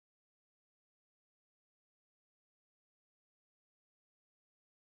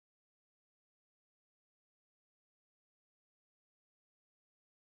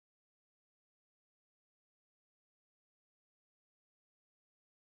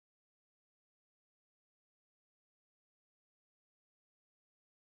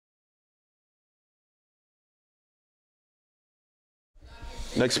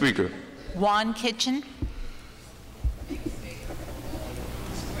Next speaker. Juan Kitchen.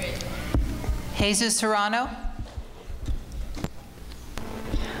 Jesus Serrano.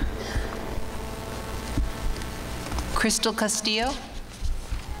 Crystal Castillo.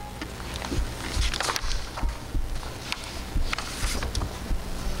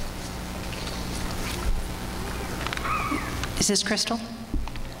 Is this Crystal?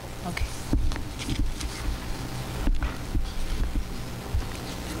 Okay.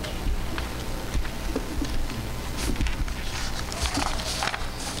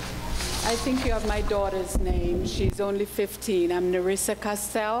 I think you have my daughter's name. She's only 15. I'm Nerissa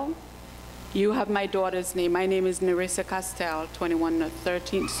Castell. You have my daughter's name. My name is Nerissa Castell, 21 North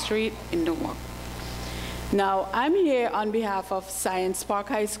 13th Street in Newark. Now, I'm here on behalf of Science Park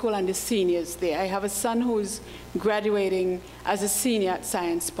High School and the seniors there. I have a son who's graduating as a senior at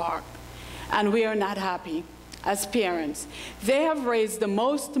Science Park, and we are not happy as parents. They have raised the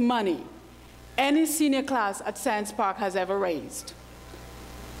most money any senior class at Science Park has ever raised.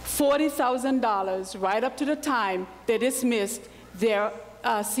 $40,000 right up to the time they dismissed their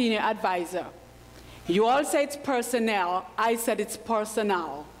senior advisor. You all say it's personnel. I said it's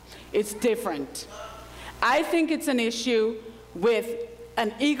personnel. It's different. I think it's an issue with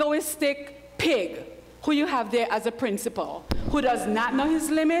an egoistic pig who you have there as a principal, who does not know his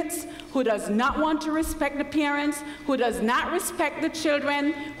limits, who does not want to respect the parents, who does not respect the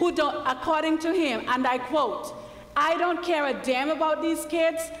children, who don't, according to him, and I quote, "I don't care a damn about these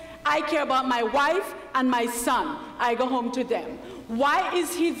kids. I care about my wife and my son. I go home to them." Why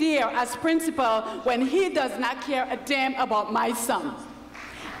is he there as principal when he does not care a damn about my son?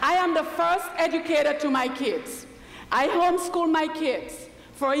 I am the first educator to my kids. I homeschooled my kids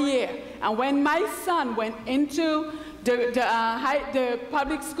for a year, and when my son went into the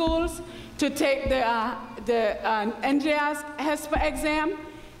public schools to take the NJS HESPA exam,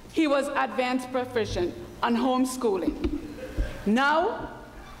 he was advanced proficient on homeschooling. Now,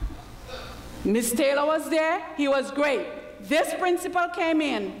 Ms. Taylor was there, he was great. This principal came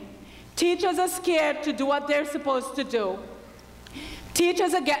in. Teachers are scared to do what they're supposed to do.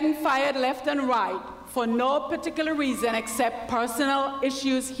 Teachers are getting fired left and right for no particular reason except personal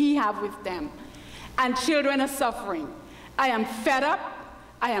issues he has with them. And children are suffering. I am fed up,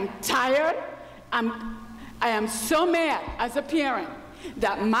 I am tired, I am so mad as a parent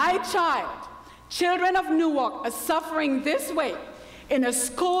that my children of Newark are suffering this way in a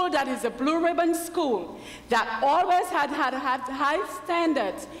school that is a blue ribbon school that always had high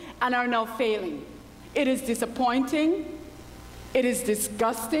standards and are now failing. It is disappointing. It is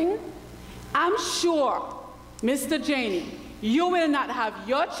disgusting. I'm sure, Mr. Janey, you will not have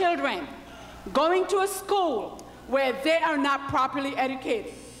your children going to a school where they are not properly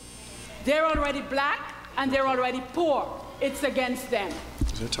educated. They're already black and they're already poor. It's against them.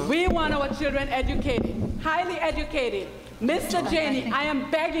 We want our children educated, highly educated. Mr. Janey, I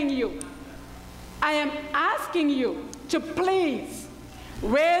am begging you, I am asking you to please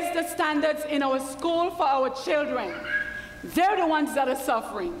raise the standards in our school for our children. They're the ones that are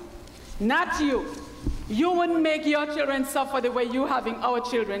suffering, not you. You wouldn't make your children suffer the way you're having our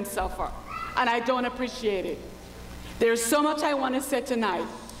children suffer, and I don't appreciate it. There's so much I want to say tonight,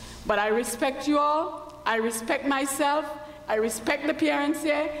 but I respect you all, I respect myself, I respect the parents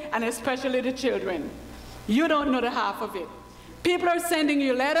here, and especially the children. You don't know the half of it. People are sending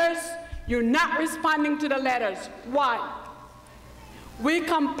you letters, you're not responding to the letters. Why? We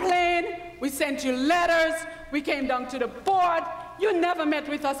complained, we sent you letters, we came down to the board. You never met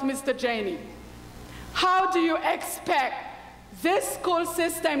with us, Mr. Janey. How do you expect this school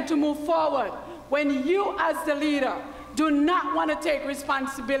system to move forward when you, as the leader, do not want to take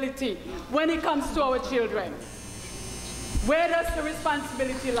responsibility when it comes to our children? Where does the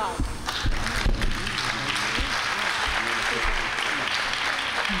responsibility lie?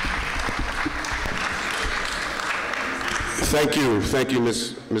 Thank you,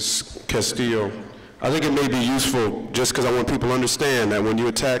 Ms. Castillo. I think it may be useful, just because I want people to understand that when you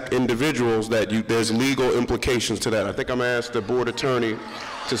attack individuals, that there's legal implications to that. I think I'm going to ask the board attorney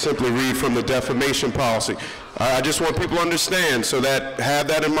to simply read from the defamation policy. I just want people to understand, so that have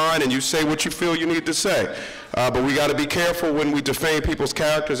that in mind, and you say what you feel you need to say. But we got to be careful when we defame people's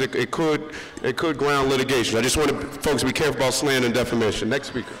characters. It could ground litigation. I just want folks to be careful about slander and defamation. Next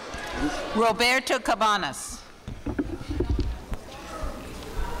speaker. Roberto Cabanas.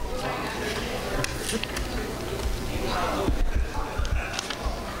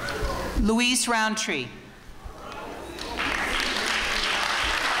 Louise Roundtree.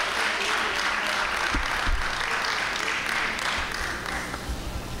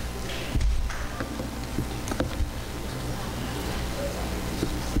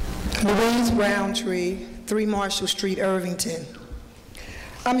 Roundtree, 3 Marshall Street, Irvington.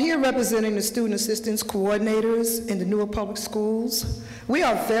 I'm here representing the student assistance coordinators in the Newark Public Schools. We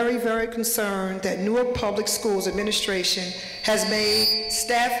are very, very concerned that Newark Public Schools administration has made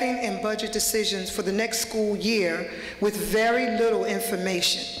staffing and budget decisions for the next school year with very little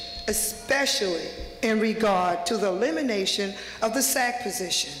information, especially in regard to the elimination of the SAC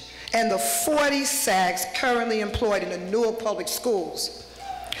position and the 40 SACs currently employed in the Newark Public Schools.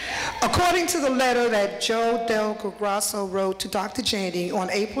 According to the letter that Joe Del Grasso wrote to Dr. Janey on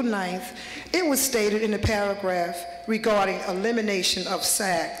April 9th, it was stated in the paragraph regarding elimination of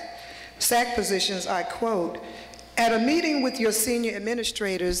SAC positions, I quote, "At a meeting with your senior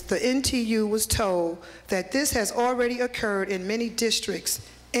administrators, the NTU was told that this has already occurred in many districts,"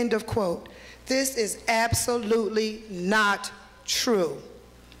 end of quote. This is absolutely not true.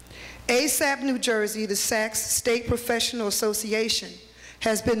 ASAB New Jersey, the SAC's State Professional Association,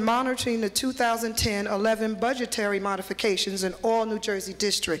 has been monitoring the 2010-11 budgetary modifications in all New Jersey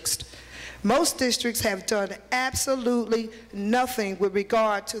districts. Most districts have done absolutely nothing with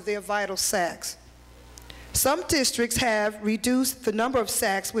regard to their vital SACs. Some districts have reduced the number of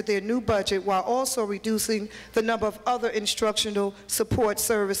SACs with their new budget while also reducing the number of other instructional support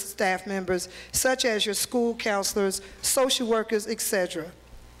service staff members, such as your school counselors, social workers, etc.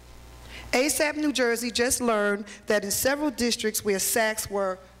 ASAP New Jersey just learned that in several districts where SACs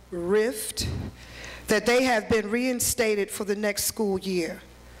were riffed, that they have been reinstated for the next school year.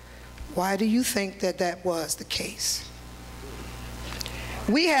 Why do you think that that was the case?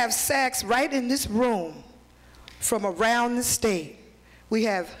 We have SACs right in this room from around the state. We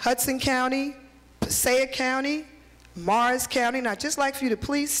have Hudson County, Passaic County, Morris County. Now, I'd just like for you to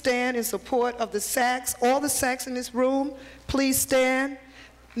please stand in support of the SACs, all the SACs in this room, please stand.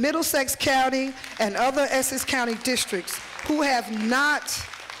 Middlesex County and other Essex County districts who have not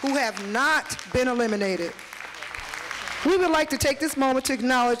been eliminated. We would like to take this moment to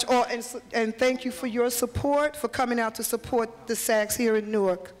acknowledge and thank you for your support, for coming out to support the SACs here in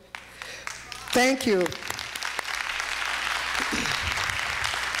Newark. Thank you.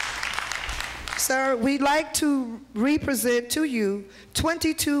 Sir, we'd like to represent to you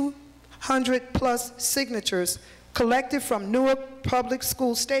 2,200 plus signatures collected from Newark Public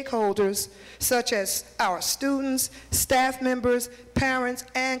School stakeholders such as our students, staff members, parents,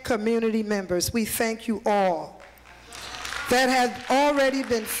 and community members. We thank you all. That have already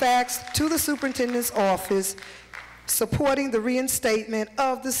been faxed to the superintendent's office supporting the reinstatement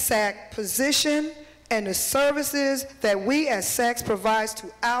of the SAC position and the services that we as SACs provide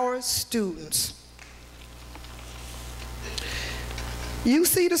to our students. You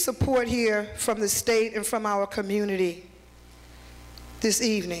see the support here from the state and from our community this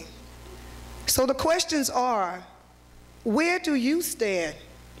evening. So the questions are, where do you stand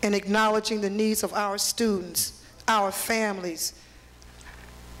in acknowledging the needs of our students, our families,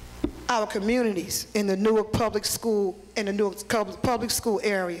 our communities in the Newark Public School, in the Newark Public School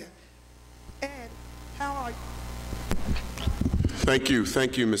area? And how are you?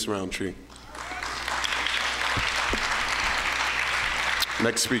 Thank you, Ms. Roundtree.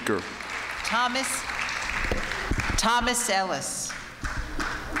 Next speaker. Thomas Ellis.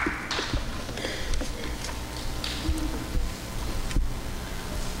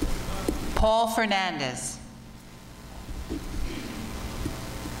 Paul Fernandez.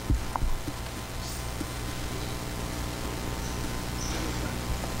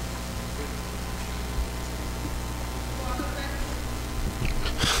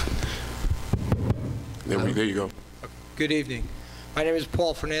 There you go. Good evening. My name is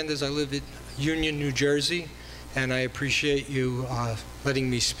Paul Fernandez. I live in Union, New Jersey, and I appreciate you letting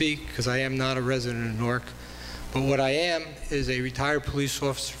me speak because I am not a resident of Newark. But what I am is a retired police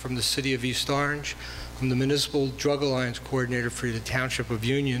officer from the city of East Orange. I'm the Municipal Drug Alliance Coordinator for the Township of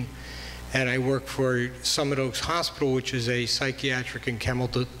Union, and I work for Summit Oaks Hospital, which is a psychiatric and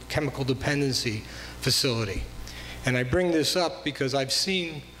chemical dependency facility. And I bring this up because I've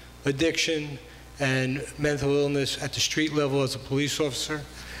seen addiction and mental illness at the street level as a police officer,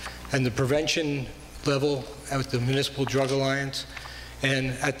 and the prevention level at the Municipal Drug Alliance,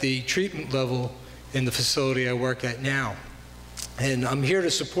 and at the treatment level in the facility I work at now. And I'm here to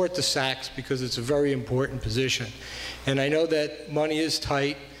support the SACs because it's a very important position. And I know that money is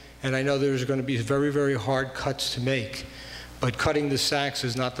tight, and I know there's going to be very, very hard cuts to make, but cutting the SACs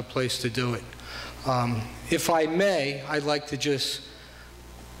is not the place to do it. If I may, I'd like to just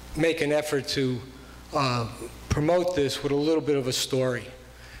make an effort to promote this with a little bit of a story.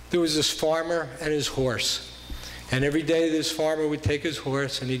 There was this farmer and his horse. And every day this farmer would take his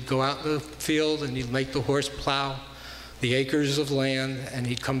horse and he'd go out in the field and he'd make the horse plow the acres of land, and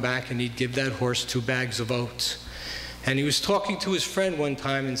he'd come back and he'd give that horse 2 bags of oats. And he was talking to his friend one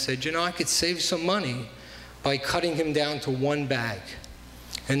time and said, you know, I could save some money by cutting him down to 1 bag.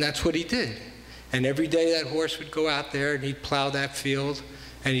 And that's what he did. And every day that horse would go out there and he'd plow that field,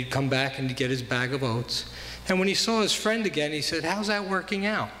 and he'd come back and he'd get his bag of oats. And when he saw his friend again, he said, how's that working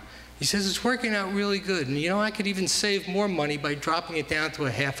out? He says, it's working out really good. And you know, I could even save more money by dropping it down to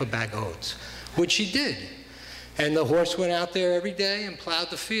a half a bag of oats, which he did. And the horse went out there every day and plowed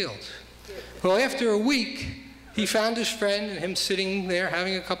the field. Well, after a week, he found his friend and him sitting there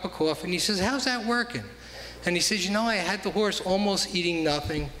having a cup of coffee, and he says, how's that working? And he says, you know, I had the horse almost eating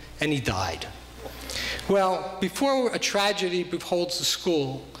nothing, and he died. Well, before a tragedy beholds the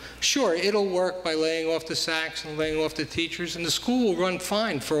school, sure, it'll work by laying off the sacks and laying off the teachers, and the school will run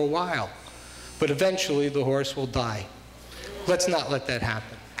fine for a while. But eventually, the horse will die. Let's not let that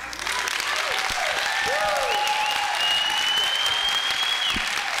happen.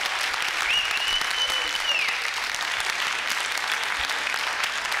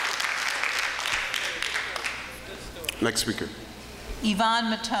 Next speaker.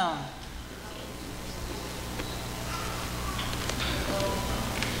 Yvonne Matone.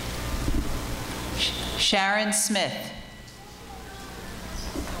 Sharon Smith.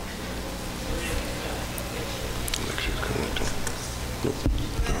 Nope.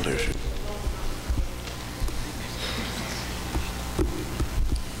 Oh, there she is.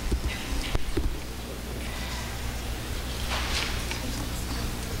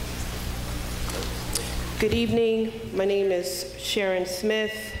 Good evening. My name is Sharon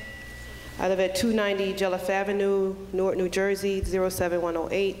Smith. I live at 290 Jelliff Avenue, Newark, New Jersey,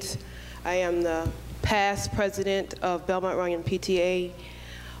 07108. I am the past president of Belmont Runyon PTA,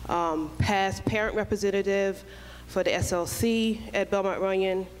 past parent representative for the SLC at Belmont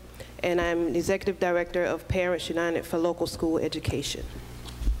Runyon, and I'm the executive director of Parents United for Local School Education.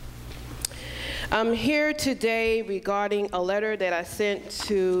 I'm here today regarding a letter that I sent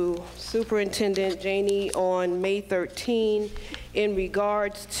to Superintendent Janey on May 13 in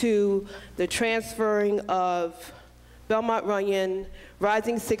regards to the transferring of Belmont Runyon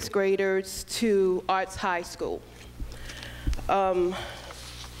rising 6th graders to Arts High School.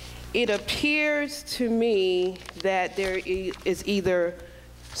 It appears to me that there is either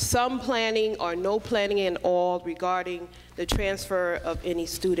some planning or no planning at all regarding the transfer of any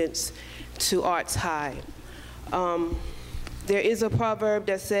students to Arts High. There is a proverb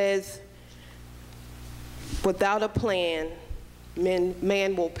that says, without a plan,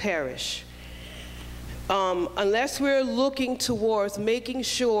 man will perish. Unless we're looking towards making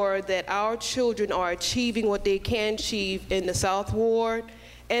sure that our children are achieving what they can achieve in the South Ward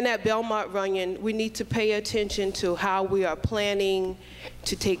and at Belmont Runyon, we need to pay attention to how we are planning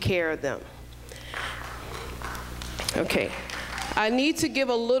to take care of them. Okay. I need to give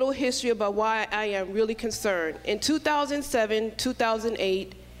a little history about why I am really concerned. In 2007,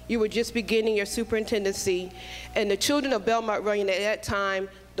 2008, you were just beginning your superintendency, and the children of Belmont Runyon at that time,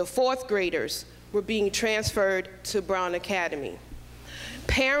 the 4th graders, were being transferred to Brown Academy.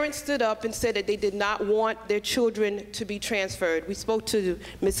 Parents stood up and said that they did not want their children to be transferred. We spoke to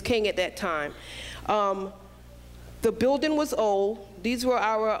Ms. King at that time. The building was old. These were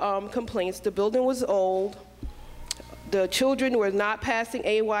our complaints. The building was old. The children were not passing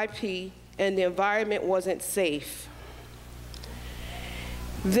AYP, and the environment wasn't safe.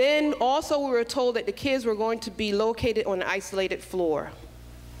 Then also we were told that the kids were going to be located on an isolated floor.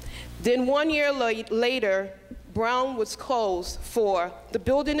 Then 1 year later, Brown was closed for the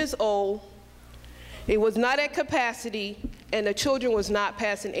building is old, it was not at capacity, and the children was not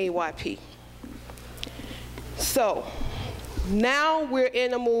passing AYP. So now we're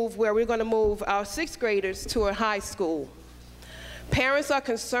in a move where we're going to move our 6th graders to a high school. Parents are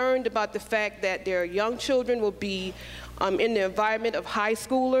concerned about the fact that their young children will be in the environment of high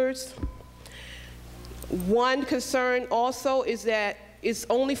schoolers. One concern also is that it's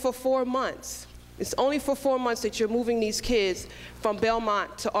only for 4 months. It's only for 4 months that you're moving these kids from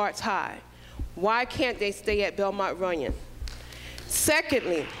Belmont to Arts High. Why can't they stay at Belmont Runyon?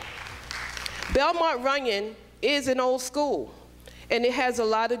 Secondly, Belmont Runyon is an old school, and it has a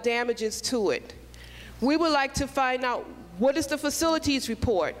lot of damages to it. We would like to find out what is the facilities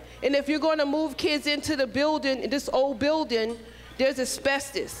report, and if you're going to move kids into the building, this old building, there's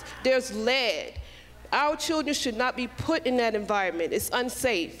asbestos, there's lead. Our children should not be put in that environment. It's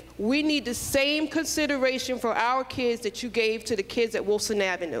unsafe. We need the same consideration for our kids that you gave to the kids at Wilson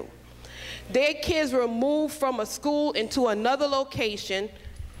Avenue. Their kids were moved from a school into another location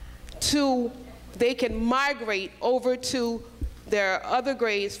they can migrate over to their other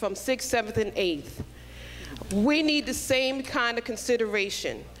grades from 6th, 7th, and 8th. We need the same kind of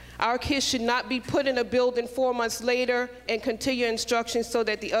consideration. Our kids should not be put in a building 4 months later and continue instruction so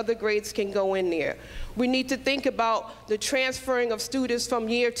that the other grades can go in there. We need to think about the transferring of students from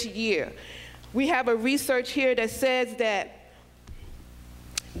year to year. We have a research here that says that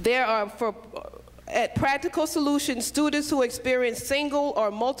there are, at Practical Solutions, students who experience single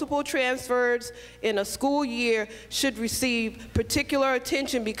or multiple transfers in a school year should receive particular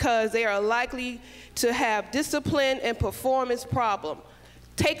attention because they are likely to have discipline and performance problems.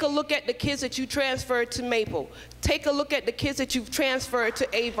 Take a look at the kids that you transferred to Maple. Take a look at the kids that you've transferred to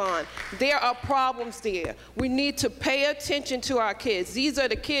Avon. There are problems there. We need to pay attention to our kids. These are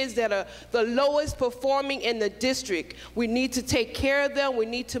the kids that are the lowest performing in the district. We need to take care of them. We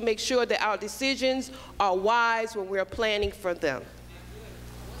need to make sure that our decisions are wise when we're planning for them.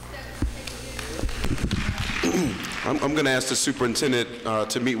 I'm going to ask the superintendent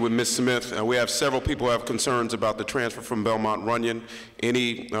to meet with Ms. Smith. We have several people who have concerns about the transfer from Belmont Runyon.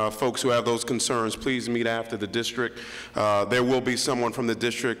 Any folks who have those concerns, please meet after the district. There will be someone from the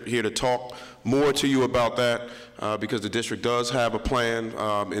district here to talk more to you about that because the district does have a plan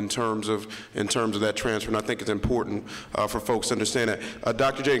in terms of that transfer, and I think it's important for folks to understand that.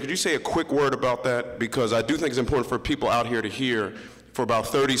 Dr. Jane, could you say a quick word about that? Because I do think it's important for people out here to hear for about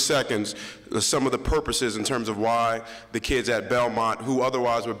 30 seconds some of the purposes in terms of why the kids at Belmont who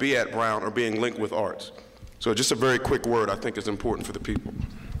otherwise would be at Brown are being linked with arts. So just a very quick word I think is important for the people.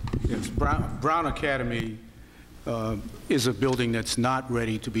 Yes, Brown Academy is a building that's not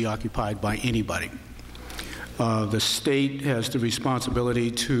ready to be occupied by anybody. The state has the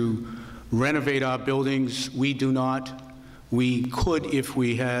responsibility to renovate our buildings. We do not. We could if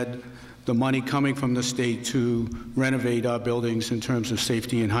we had the money coming from the state to renovate our buildings in terms of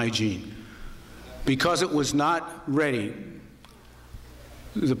safety and hygiene. Because it was not ready,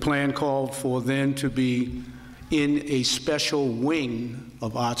 the plan called for then to be in a special wing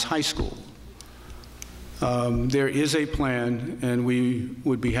of Arts High School. There is a plan, and we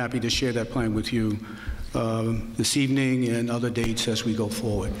would be happy to share that plan with you this evening and other dates as we go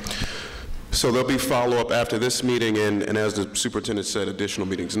forward. So there'll be follow-up after this meeting, and as the superintendent said, additional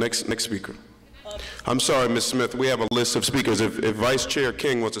meetings. Next speaker. I'm sorry, Ms. Smith, we have a list of speakers. If Vice Chair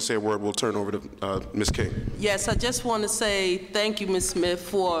King wants to say a word, we'll turn over to Ms. King. Yes, I just want to say thank you, Ms. Smith,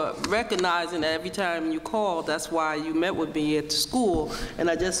 for recognizing that every time you call, that's why you met with me at the school. And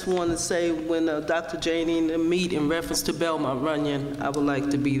I just want to say when Dr. Janey meet in reference to Belmont Runyon, I would like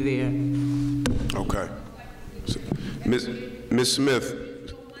to be there. Okay. So, Ms. Smith.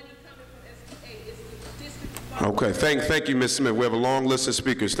 Okay, thank you, Ms. Smith. We have a long list of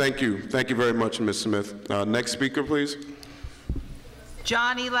speakers. Thank you very much, Ms. Smith. Next speaker, please.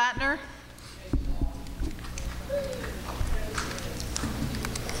 Johnny Latner.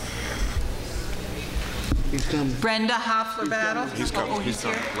 He's coming. Brenda Hoffler Battle. He's coming. Oh, he's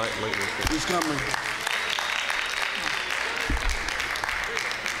here. He's coming.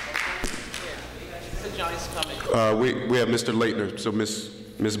 Johnny's coming. We have Mr. Laitner, so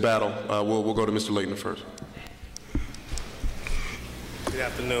Ms. Battle, we'll go to Mr. Laitner first. Good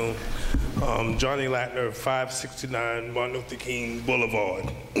afternoon. Johnny Latner, 569 Martin Luther King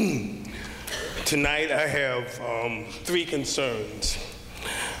Boulevard. Tonight I have 3 concerns.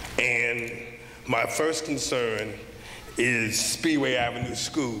 And my first concern is Speedway Avenue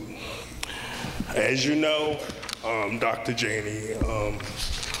School. As you know, Dr. Janey,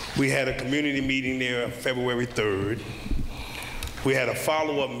 we had a community meeting there on February 3rd. We had a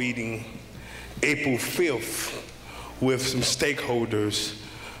follow-up meeting April 5th with some stakeholders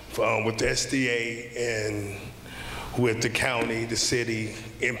with the SDA and with the county, the city,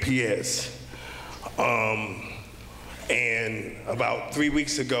 NPS. And about 3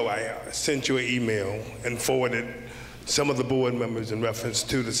 weeks ago, I sent you an email and forwarded some of the board members in reference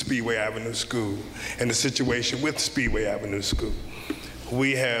to the Speedway Avenue School and the situation with Speedway Avenue School.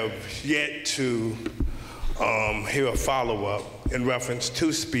 We have yet to hear a follow-up in reference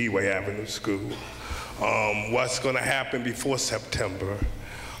to Speedway Avenue School. What's going to happen before September?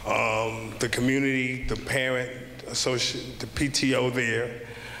 The community, the parent association, the PTO there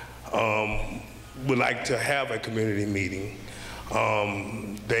would like to have a community meeting.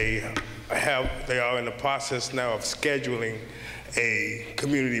 They are in the process now of scheduling a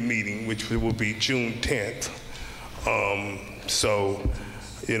community meeting, which will be June 10th. So,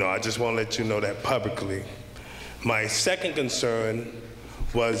 you know, I just want to let you know that publicly. My second concern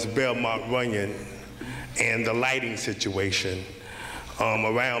was Belmont Runyon and the lighting situation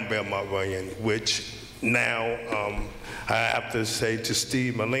around Belmont Runyon, which now I have to say to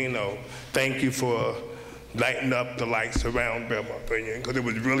Steve Molino, thank you for lighten up the lights around Belmont Union because it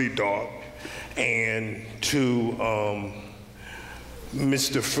was really dark. And to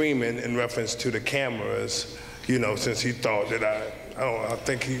Mr. Freeman, in reference to the cameras, you know, since he thought that I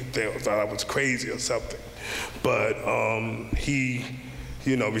think he thought I was crazy or something. But he,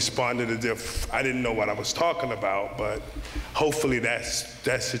 you know, responded as if I didn't know what I was talking about, but hopefully that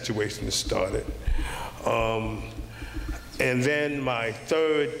situation has started. And then my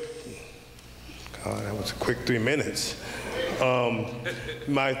third, God, that was a quick 3 minutes.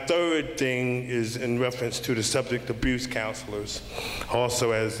 My third thing is in reference to the substance abuse counselors.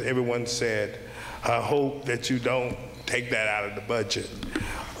 Also, as everyone said, I hope that you don't take that out of the budget.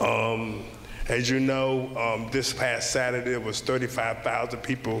 As you know, this past Saturday, there was 35,000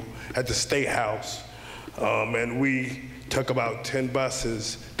 people at the State House, and we took about 10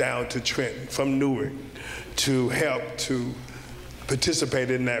 buses down to Trenton from Newark to help to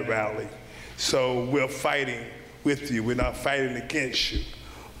participate in that rally. So we're fighting with you. We're not fighting against you,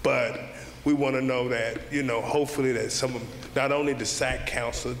 but we want to know that, you know, hopefully that some of, not only the SAC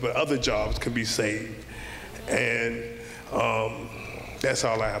counselors, but other jobs can be saved. And that's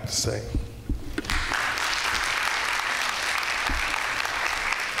all I have to say.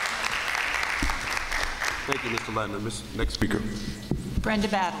 Thank you, Mr. Latner. Next speaker. Brenda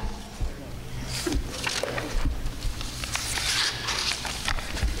Battle.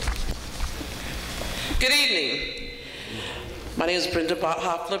 Good evening. My name is Brenda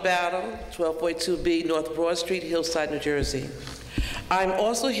Hoffler Battle, 1242B North Broad Street, Hillside, New Jersey. I'm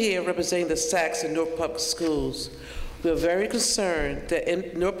also here representing the SACs in Newark Public Schools. We are very concerned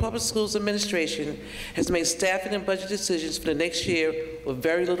that Newark Public Schools Administration has made staffing and budget decisions for the next year with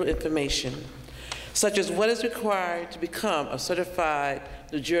very little information, such as what is required to become a certified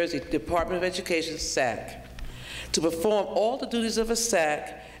New Jersey Department of Education SAC, to perform all the duties of a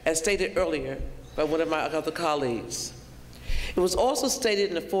SAC, as stated earlier by one of my other colleagues. It was also stated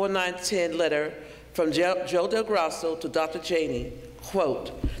in the 4910 letter from Joe Del Grasso to Dr. Janey,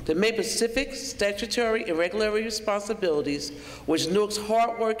 quote, to make specific statutory and regulatory responsibilities which Newark's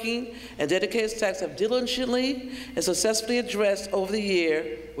hardworking and dedicated staffs have diligently and successfully addressed over the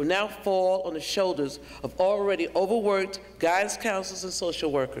year will now fall on the shoulders of already overworked guidance counselors and social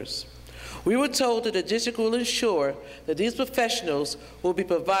workers. We were told that the district will ensure that these professionals will be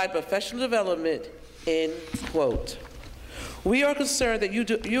provided professional development, end quote. We are concerned that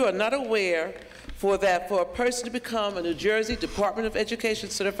you are not aware for a person to become a New Jersey Department of Education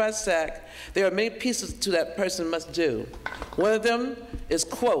certified SAC, there are many pieces to that person must do. One of them is,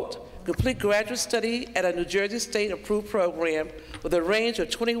 quote, complete graduate study at a New Jersey state approved program with a range of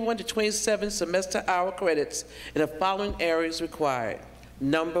 21 to 27 semester hour credits in the following areas required.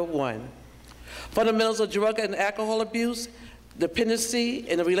 Number one, fundamentals of drug and alcohol abuse, dependency,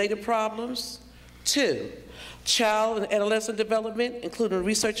 and the related problems. 2, child and adolescent development, including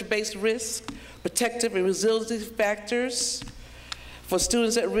research-based risk, protective and resiliency factors for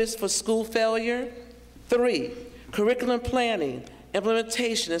students at risk for school failure. 3, curriculum planning,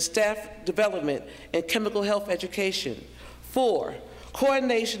 implementation and staff development, and chemical health education. 4,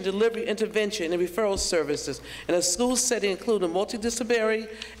 coordination, delivery, intervention, and referral services in a school setting including multidisciplinary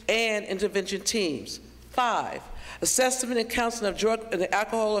and intervention teams. 5, assessment and counseling of drug and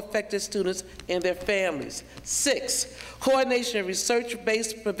alcohol affected students and their families. 6, coordination of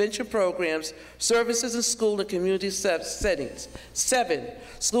research-based prevention programs, services in school and community settings. 7,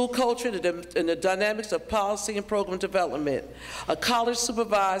 school culture and the dynamics of policy and program development. A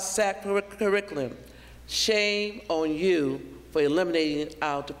college-supervised SAC curriculum. Shame on you for eliminating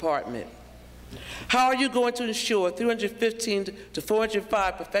our department. How are you going to ensure 315 to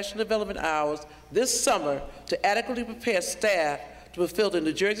 405 professional development hours this summer to adequately prepare staff to fulfill the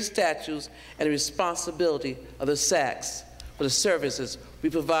New Jersey statutes and the responsibility of the SACs for the services we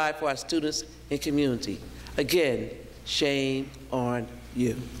provide for our students and community? Again, shame on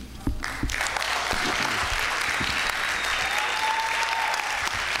you.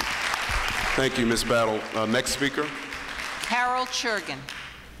 Thank you, Ms. Battle. Next speaker. Carol Churgan.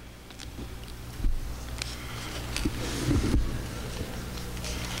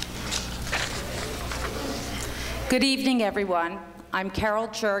 Good evening, everyone. I'm Carol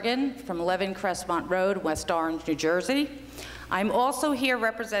Churgan from 11 Crestmont Road, West Orange, New Jersey. I'm also here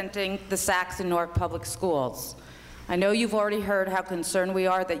representing the SACs in Newark Public Schools. I know you've already heard how concerned we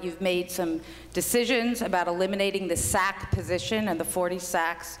are that you've made some decisions about eliminating the SAC position and the 40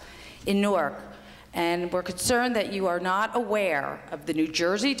 SACs in Newark. And we're concerned that you are not aware of the New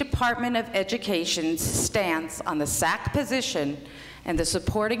Jersey Department of Education's stance on the SAC position and the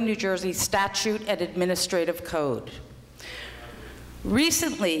supporting New Jersey statute and administrative code.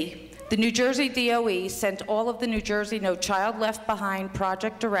 Recently, the New Jersey DOE sent all of the New Jersey No Child Left Behind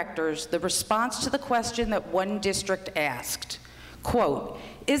project directors the response to the question that one district asked, quote,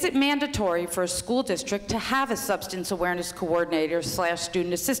 is it mandatory for a school district to have a substance awareness coordinator /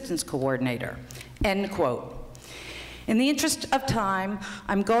 student assistance coordinator, end quote. In the interest of time,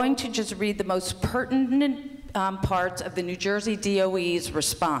 I'm going to just read the most pertinent parts of the New Jersey DOE's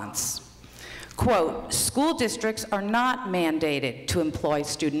response. Quote, school districts are not mandated to employ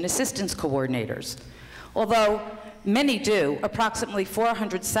student assistance coordinators. Although many do, approximately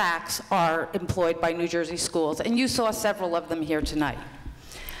 400 SACs are employed by New Jersey schools, and you saw several of them here tonight.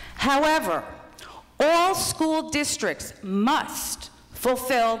 However, all school districts must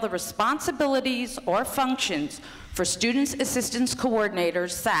fulfill the responsibilities or functions for student assistance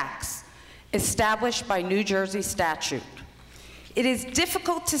coordinators, SACs, established by New Jersey statute. It is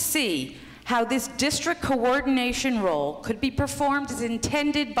difficult to see how this district coordination role could be performed as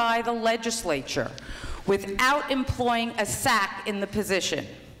intended by the legislature without employing a SAC in the position.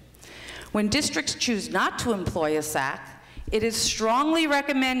 When districts choose not to employ a SAC, it is strongly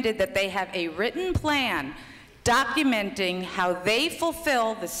recommended that they have a written plan documenting how they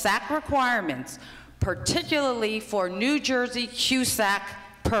fulfill the SAC requirements, particularly for New Jersey QSAC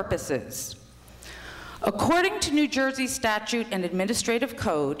purposes. According to New Jersey statute and administrative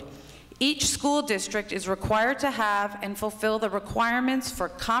code, each school district is required to have and fulfill the requirements for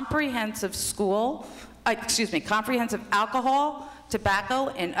comprehensive alcohol, tobacco,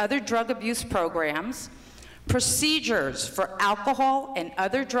 and other drug abuse programs, procedures for alcohol and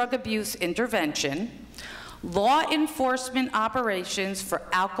other drug abuse intervention, law enforcement operations for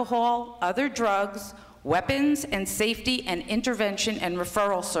alcohol, other drugs, weapons, and safety and intervention and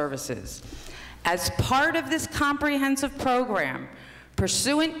referral services. As part of this comprehensive program,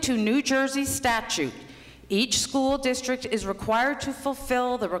 pursuant to New Jersey statute, each school district is required to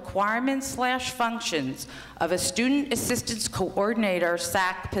fulfill the requirements / functions of a student assistance coordinator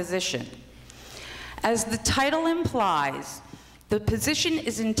SAC position. As the title implies, the position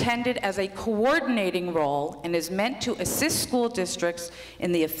is intended as a coordinating role and is meant to assist school districts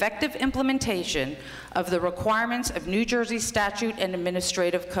in the effective implementation of the requirements of New Jersey statute and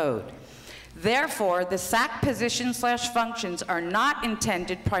administrative code. Therefore, the SAC position / functions are not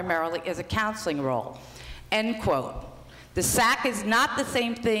intended primarily as a counseling role, end quote. The SAC is not the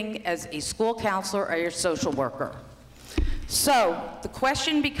same thing as a school counselor or a social worker. So the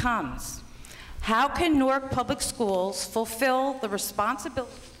question becomes, how can Newark Public Schools fulfill the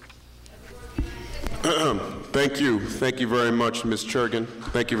responsibility? Thank you. Thank you very much, Ms. Churgan.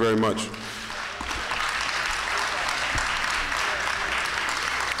 Thank you very much.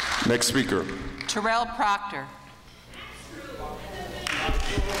 Next speaker. Terrell Proctor.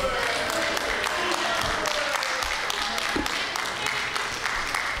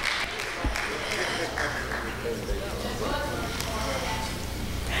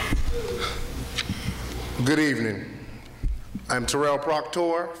 Good evening. I'm Terrell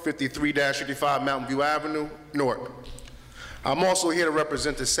Proctor, 53-55 Mountain View Avenue, Newark. I'm also here to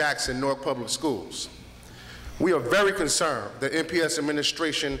represent the SACs in Newark Public Schools. We are very concerned that NPS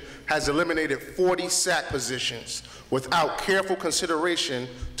administration has eliminated 40 SAC positions without careful consideration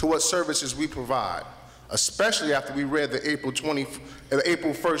to what services we provide, especially after we read the April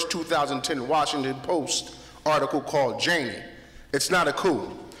 1st, 2010 Washington Post article called Janie, It's Not a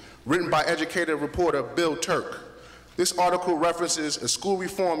Coup, written by educator reporter Bill Turk. This article references a school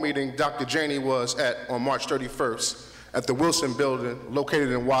reform meeting Dr. Janie was at on March 31st at the Wilson Building located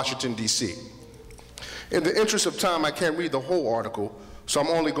in Washington, D.C. In the interest of time, I can't read the whole article, so I'm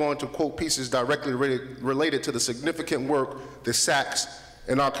only going to quote pieces directly related to the significant work the SACs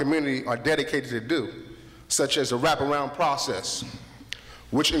in our community are dedicated to do, such as a wraparound process,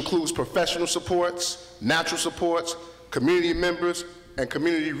 which includes professional supports, natural supports, community members, and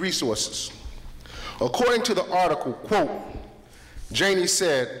community resources. According to the article, quote, Janie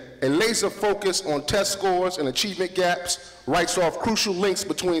said, a laser focus on test scores and achievement gaps writes off crucial links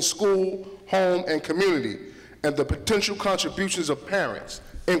between school, home, and community, and the potential contributions of parents,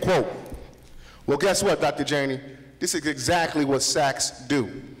 end quote. Well, guess what, Dr. Janie? This is exactly what SACs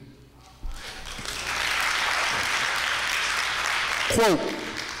do. Quote,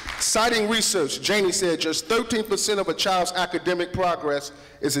 citing research, Janie said just 13% of a child's academic progress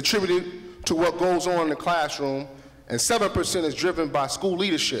is attributed to what goes on in the classroom, and 7% is driven by school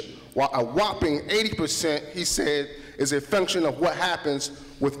leadership, while a whopping 80%, he said, is a function of what happens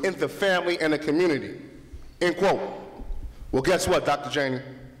within the family and the community, end quote. Well, guess what, Dr. Janie?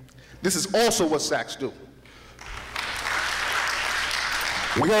 This is also what SACs do.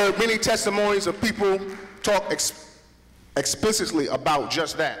 We heard many testimonies of people talk explicitly about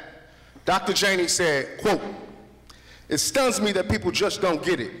just that. Dr. Janey said, quote, "It stuns me that people just don't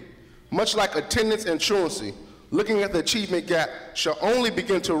get it. Much like attendance and truancy, looking at the achievement gap shall only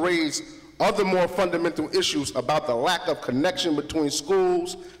begin to raise other more fundamental issues about the lack of connection between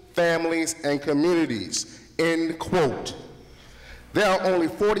schools, families, and communities," end quote. There are only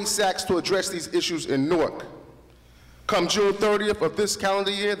 40 SACs to address these issues in Newark. Come June 30th of this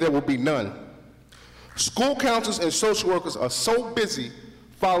calendar year, there will be none. School counselors and social workers are so busy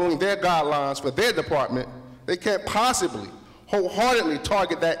following their guidelines for their department, they can't possibly wholeheartedly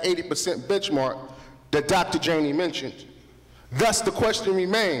target that 80% benchmark that Dr. Janey mentioned. Thus, the question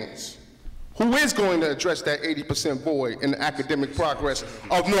remains, who is going to address that 80% void in the academic progress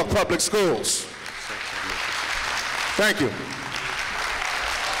of Newark Public Schools? Thank you.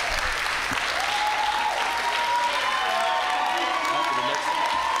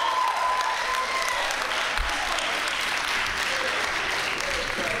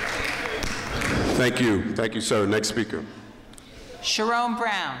 Thank you. Thank you, sir. Next speaker. Sharon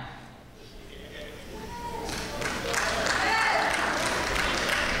Brown.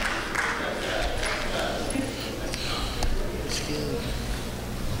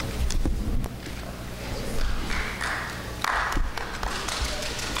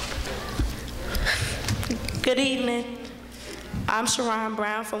 Good evening. I'm Sharon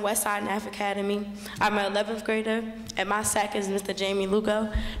Brown from Westside Nav Academy. I'm an 11th grader, and my SAC is Mr. Jamie Lugo,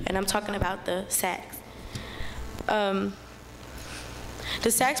 and I'm talking about the SACs. The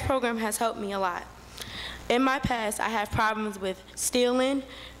SACs program has helped me a lot. In my past, I have problems with stealing,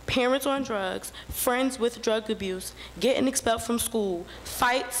 parents on drugs, friends with drug abuse, getting expelled from school,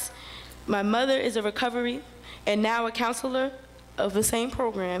 fights. My mother is a recovery and now a counselor of the same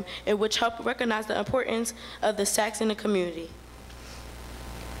program, in which help recognize the importance of the SACs in the community.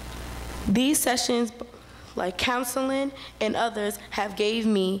 These sessions, like counseling and others, have gave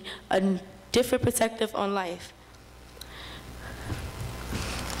me a different perspective on life.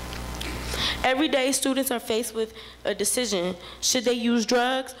 Every day, students are faced with a decision. Should they use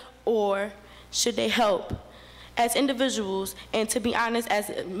drugs or should they help? As individuals, and to be honest,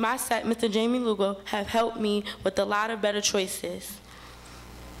 as my SAC, Mr. Jamie Lugo, have helped me with a lot of better choices.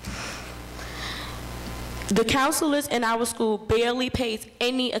 The counselors in our school barely pays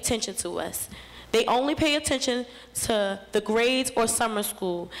any attention to us. They only pay attention to the grades or summer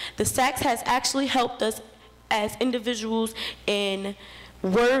school. The SACs has actually helped us as individuals in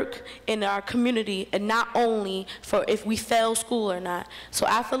work in our community, and not only for if we fail school or not. So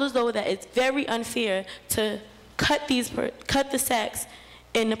I feel as though that it's very unfair to cut the SACs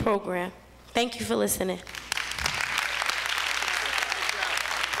in the program. Thank you for listening.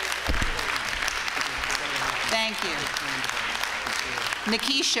 Thank you.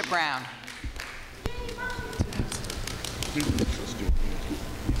 Nikisha Brown.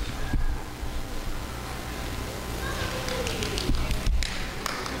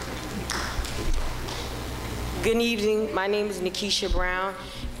 Good evening. My name is Nikisha Brown,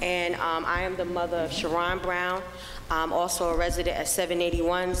 and I am the mother of Sharon Brown. I'm also a resident at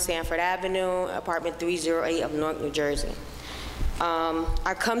 781 Sanford Avenue, apartment 308 of Newark, New Jersey.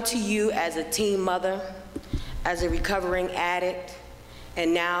 I come to you as a teen mother, as a recovering addict,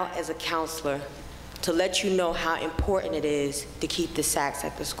 and now as a counselor to let you know how important it is to keep the SACs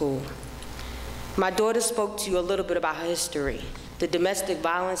at the school. My daughter spoke to you a little bit about her history, the domestic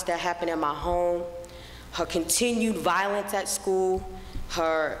violence that happened in my home, her continued violence at school,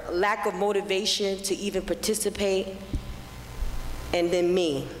 her lack of motivation to even participate, and then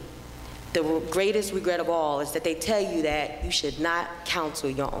me. The greatest regret of all is that they tell you that you should not counsel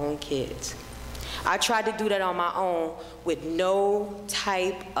your own kids. I tried to do that on my own with no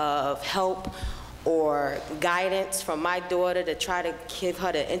type of help or guidance from my daughter to try to give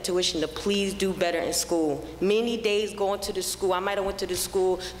her the intuition to please do better in school. Many days going to the school, I might have went to the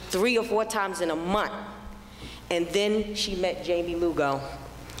school 3 or 4 times in a month. And then she met Jamie Lugo,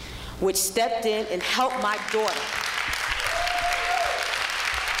 which stepped in and helped my daughter.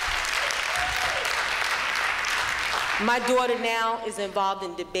 My daughter now is involved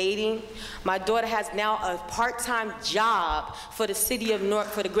in debating. My daughter has now a part-time job for the city of Newark,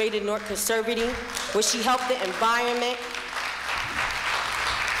 for the Greater Newark Conservative, where she helped the environment.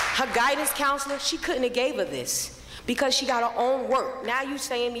 Her guidance counselor, she couldn't have gave her this because she got her own work. Now you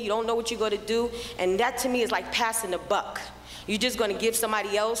saying to me you don't know what you're going to do, and that to me is like passing the buck. You're just going to give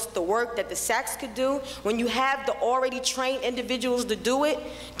somebody else the work that the SACs could do when you have the already trained individuals to do it?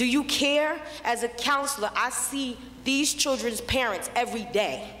 Do you care? As a counselor, I see these children's parents every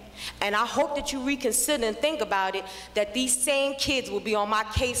day. And I hope that you reconsider and think about it, that these same kids will be on my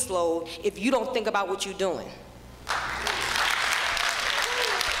caseload if you don't think about what you're doing.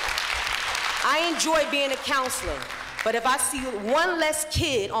 I enjoy being a counselor, but if I see one less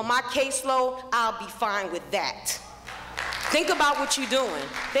kid on my caseload, I'll be fine with that. Think about what you're doing.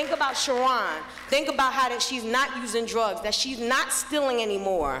 Think about Sharon. Think about how that she's not using drugs, that she's not stealing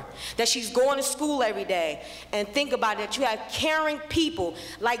anymore, that she's going to school every day. And think about that you have caring people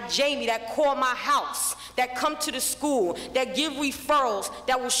like Jamie that call my house, that come to the school, that give referrals,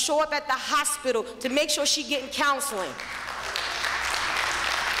 that will show up at the hospital to make sure she's getting counseling.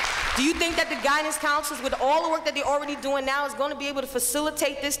 Do you think that the guidance counselors, with all the work that they're already doing now, is going to be able to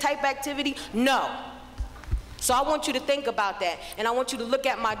facilitate this type of activity? No. So I want you to think about that, and I want you to look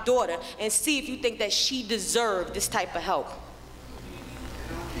at my daughter and see if you think that she deserved this type of help.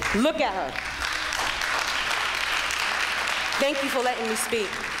 Look at her. Thank you for letting me speak.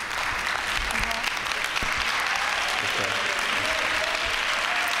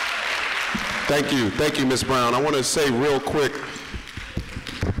 Thank you, Ms. Brown. I want to say real quick,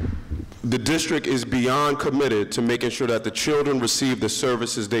 the district is beyond committed to making sure that the children receive the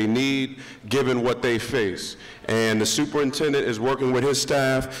services they need, given what they face. And the superintendent is working with his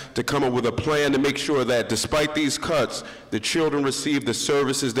staff to come up with a plan to make sure that despite these cuts, the children receive the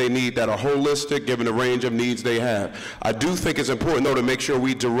services they need that are holistic, given the range of needs they have. I do think it's important, though, to make sure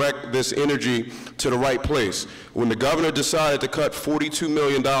we direct this energy to the right place. When the governor decided to cut $42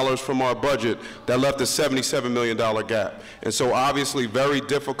 million from our budget, that left a $77 million gap. And so obviously very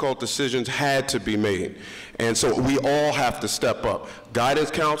difficult decisions had to be made. And so we all have to step up. Guidance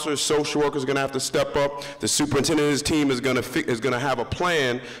counselors, social workers are going to have to step up. The superintendent and his team is going to have a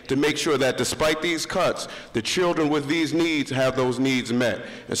plan to make sure that despite these cuts, the children with these needs have those needs met.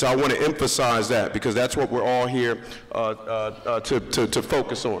 And so I want to emphasize that because that's what we're all here to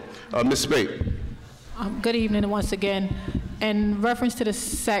focus on. Ms. Spade. Good evening once again. In reference to the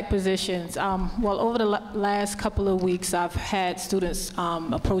SAC positions, well, over the last couple of weeks, I've had students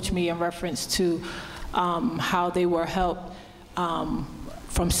approach me in reference to how they were helped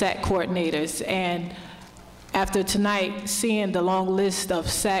from SAC coordinators. And after tonight, seeing the long list of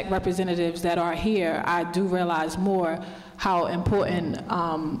SAC representatives that are here, I do realize more how important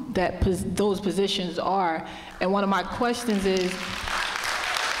those positions are. And one of my questions is,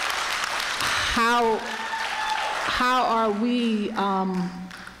 how are we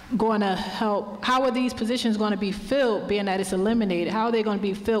going to help, how are these positions going to be filled, being that it's eliminated? How are they going to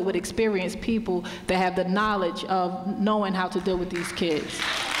be filled with experienced people that have the knowledge of knowing how to deal with these kids?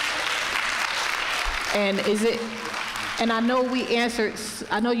 And is it, and I know you answered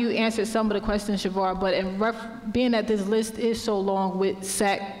some of the questions, Shavar, but being that this list is so long with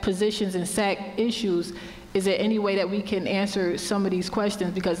SAC positions and SAC issues, is there any way that we can answer some of these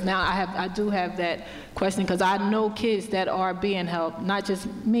questions? Because now I do have that question, because I know kids that are being helped, not just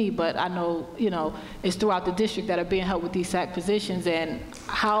me, but I know, it's throughout the district that are being helped with these SAC positions, and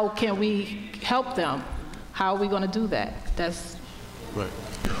how can we help them? How are we going to do that? That's right.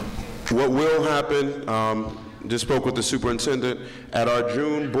 What will happen, just spoke with the superintendent. At our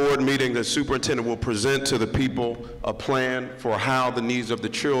June board meeting, the superintendent will present to the people a plan for how the needs of the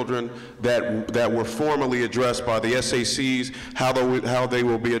children that were formerly addressed by the SACs, how they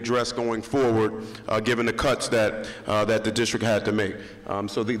will be addressed going forward, given the cuts that the district had to make.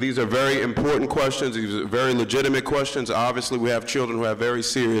 So these are very important questions. These are very legitimate questions. Obviously, we have children who have very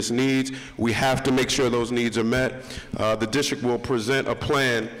serious needs. We have to make sure those needs are met. The district will present a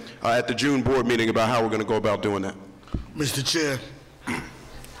plan at the June board meeting about how we're going to go about doing that. Mr. Chair.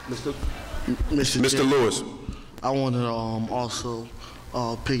 Mr. Lewis. I want to also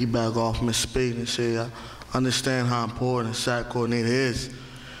piggyback off Ms. Spade and say I understand how important a SAC coordinator is,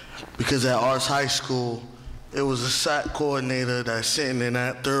 because at Arts High School, it was a SAC coordinator that's sitting in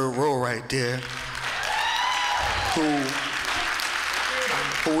that third row right there who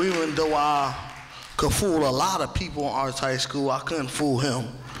even though I could fool a lot of people in Arts High School, I couldn't fool him.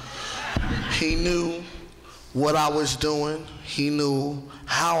 He knew what I was doing. He knew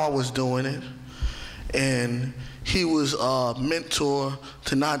how I was doing it. And he was a mentor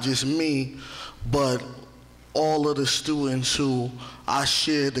to not just me, but all of the students who I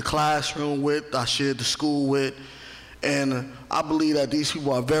shared the classroom with, I shared the school with. And I believe that these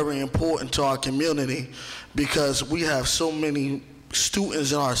people are very important to our community, because we have so many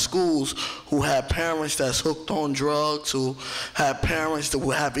students in our schools who have parents that's hooked on drugs, who have parents that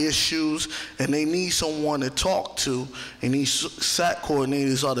will have issues, and they need someone to talk to. And these SAC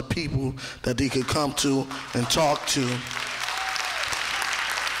coordinators are the people that they could come to and talk to.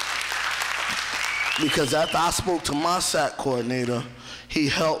 Because after I spoke to my SAC coordinator, he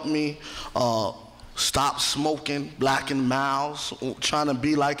helped me stop smoking Black and Miles, trying to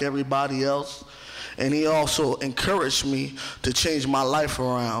be like everybody else. and he also encouraged me to change my life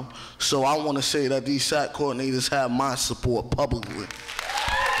around. So I want to say that these SAC coordinators have my support publicly.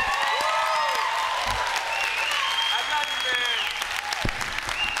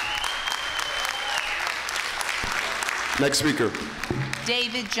 Next speaker.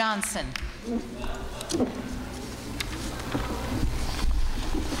 David Johnson.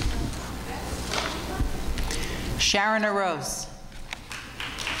 Sharon Arose.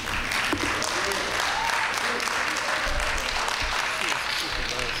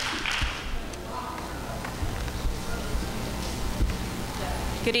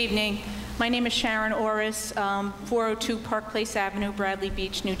 Good evening. My name is Sharon Orris, 402 Park Place Avenue, Bradley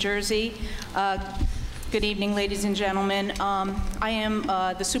Beach, New Jersey. Good evening, ladies and gentlemen. I am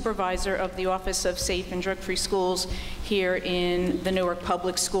the supervisor of the Office of Safe and Drug-Free Schools here in the Newark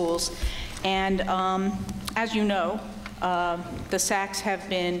Public Schools. And as you know, the SACs have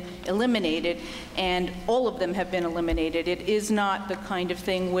been eliminated, and all of them have been eliminated. It is not the kind of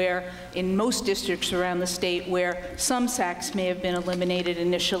thing where, in most districts around the state, where some SACs may have been eliminated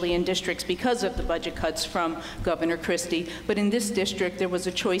initially in districts because of the budget cuts from Governor Christie, but in this district, there was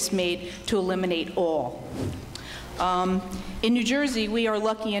a choice made to eliminate all. In New Jersey, we are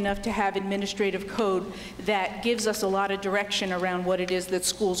lucky enough to have administrative code that gives us a lot of direction around what it is that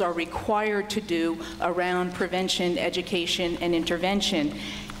schools are required to do around prevention, education, and intervention.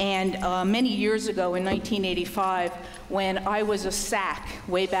 And many years ago, in 1985, when I was a SAC,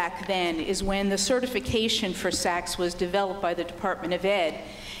 way back then, is when the certification for SACs was developed by the Department of Ed.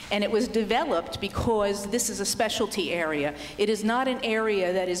 And it was developed because this is a specialty area. It is not an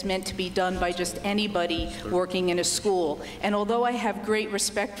area that is meant to be done by just anybody working in a school. And although I have great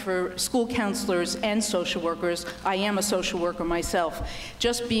respect for school counselors and social workers, I am a social worker myself.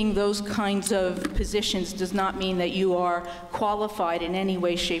 Just being those kinds of positions does not mean that you are qualified in any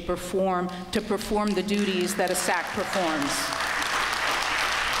way, shape, or form to perform the duties that a SAC performs.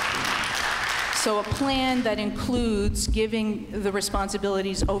 So a plan that includes giving the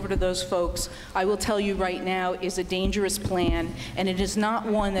responsibilities over to those folks, I will tell you right now, is a dangerous plan, and it is not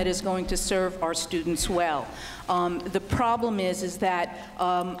one that is going to serve our students well. The problem is that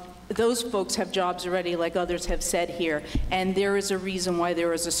those folks have jobs already, like others have said here, and there is a reason why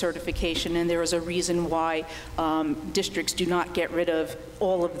there is a certification, and there is a reason why districts do not get rid of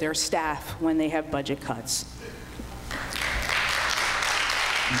all of their staff when they have budget cuts.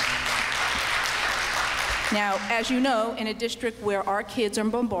 Now, as you know, in a district where our kids are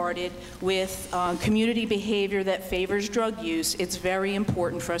bombarded with community behavior that favors drug use, it's very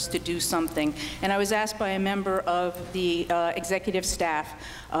important for us to do something. And I was asked by a member of the executive staff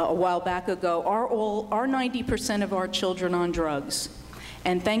a while back ago, are 90% of our children on drugs?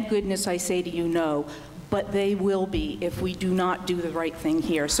 And thank goodness I say to you, no, but they will be if we do not do the right thing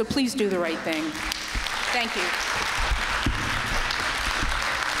here. So please do the right thing. Thank you.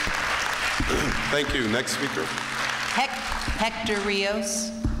 Thank you. Next speaker. Hector Rios.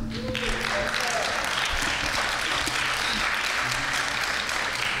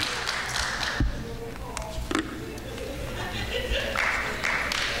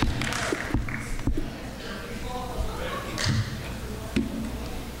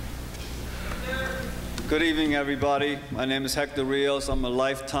 Good evening, everybody. My name is Hector Rios. I'm a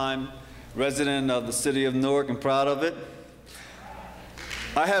lifetime resident of the city of Newark and proud of it.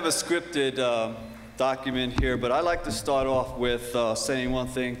 I have a scripted document here, but I'd like to start off with saying one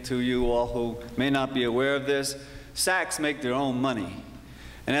thing to you all who may not be aware of this. SACs make their own money.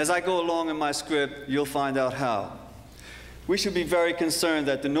 And as I go along in my script, you'll find out how. We should be very concerned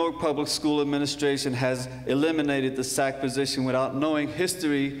that the Newark Public School Administration has eliminated the SAC position without knowing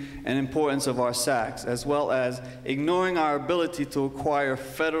history and importance of our SACs, as well as ignoring our ability to acquire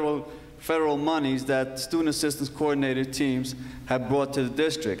federal monies that student assistance coordinator teams have brought to the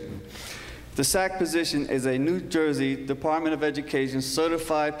district. The SAC position is a New Jersey Department of Education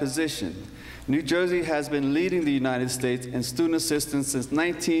certified position. New Jersey has been leading the United States in student assistance since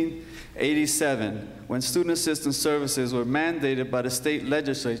 1987, when student assistance services were mandated by the state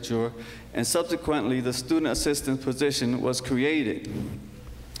legislature, and subsequently the student assistance position was created.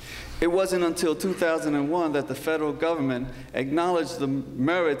 It wasn't until 2001 that the federal government acknowledged the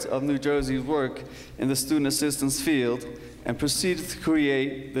merits of New Jersey's work in the student assistance field and proceeded to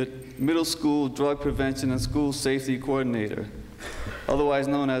create the Middle School Drug Prevention and School Safety Coordinator, otherwise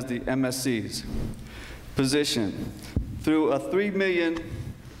known as the MSC's position. Through a $3 million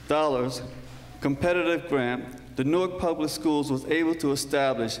competitive grant, the Newark Public Schools was able to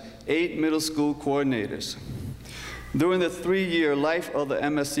establish 8 middle school coordinators. During the 3-year life of the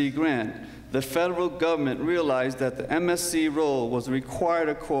MSC grant, the federal government realized that the MSC role was required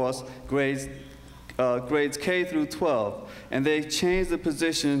across grades grades K through 12, and they changed the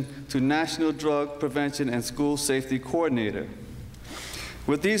position to National Drug Prevention and School Safety Coordinator.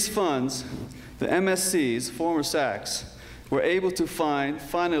 With these funds, the MSCs, former SACs, were able to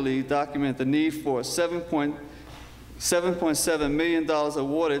finally document the need for $7.7 million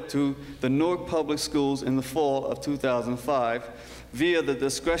awarded to the Newark Public Schools in the fall of 2005 via the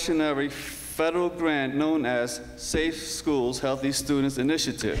discretionary federal grant known as Safe Schools, Healthy Students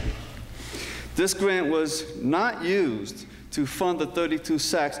Initiative. This grant was not used to fund the 32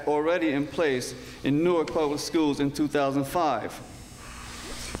 SACs already in place in Newark Public Schools in 2005.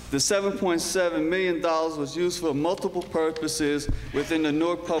 The $7.7 million was used for multiple purposes within the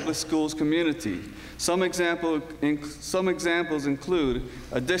Newark Public Schools community. Some examples include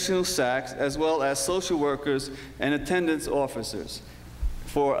additional SACs as well as social workers and attendance officers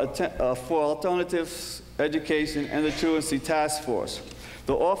for Alternative Education and the Truancy Task Force.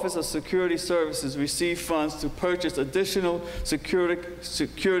 The Office of Security Services received funds to purchase additional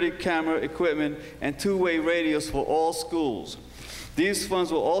security camera equipment and two-way radios for all schools. These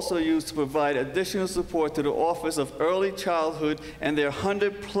funds were also used to provide additional support to the Office of Early Childhood and their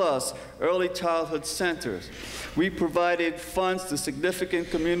 100+ early childhood centers. We provided funds to significant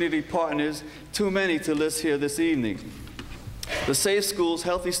community partners, too many to list here this evening. The Safe Schools,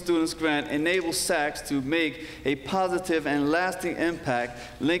 Healthy Students grant enables SACs to make a positive and lasting impact,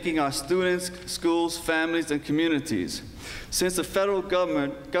 linking our students, schools, families, and communities. Since the federal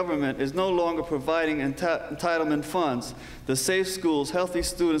government is no longer providing entitlement funds, the Safe Schools, Healthy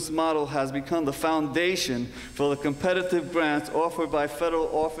Students model has become the foundation for the competitive grants offered by Federal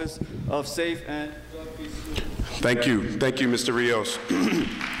Office of Safe and Drug-Free Schools. Thank you. Thank you, Mr. Rios.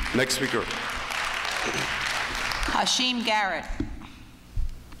 Next speaker. Hashim Garrett.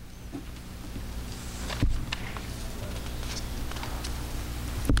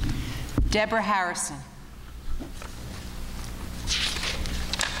 Deborah Harrison.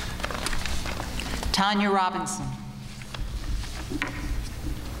 Tanya Robinson.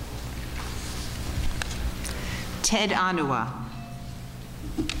 Ted Anua.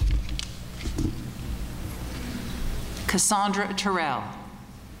 Cassandra Terrell.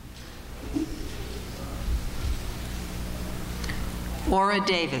 Aura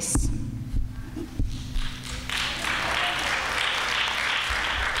Davis.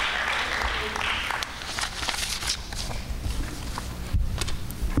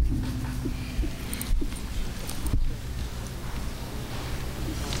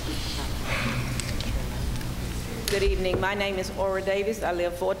 Good evening. My name is Aura Davis. I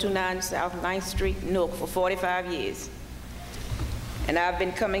live 429 South 9th Street, Newark, for 45 years. And I've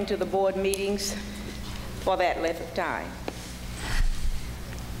been coming to the board meetings for that length of time.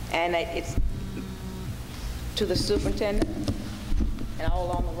 And it's to the superintendent and all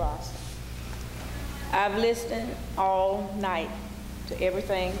on the roster. I've listened all night to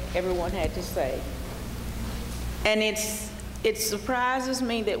everything everyone had to say. And it surprises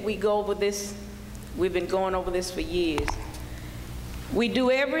me that we go over this. We've been going over this for years. We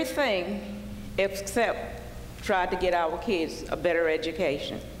do everything except try to get our kids a better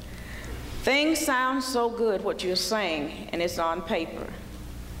education. Things sound so good, what you're saying, and it's on paper.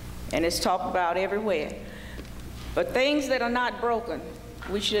 And it's talked about everywhere. But things that are not broken,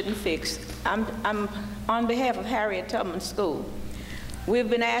 we shouldn't fix. I'm on behalf of Harriet Tubman School. We've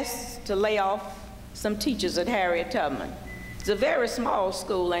been asked to lay off some teachers at Harriet Tubman. It's a very small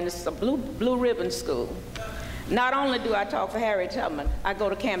school, and it's a blue ribbon school. Not only do I talk for Harriet Tubman, I go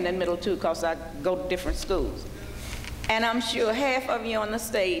to Camden Middle too, because I go to different schools. And I'm sure half of you on the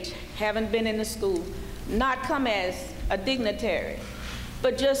stage haven't been in the school, not come as a dignitary,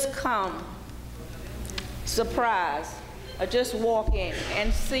 but just come, surprise, or just walk in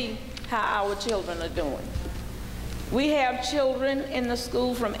and see how our children are doing. We have children in the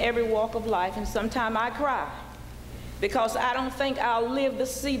school from every walk of life, and sometimes I cry because I don't think I'll live to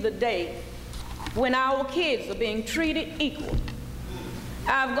see the day when our kids are being treated equal.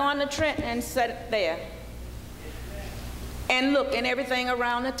 I've gone to Trenton and sat there and looked at everything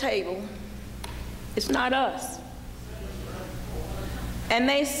around the table. It's not us. And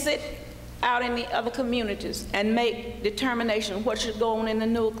they sit out in the other communities and make determination what should go on in the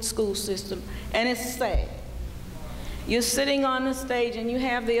Newark school system, and it's sad. You're sitting on the stage and you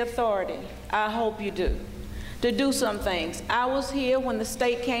have the authority, I hope you do, to do some things. I was here when the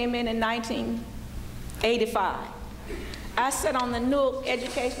state came in 1985. I sat on the Newark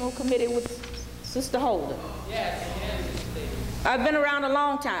Educational Committee with Sister Holden. I've been around a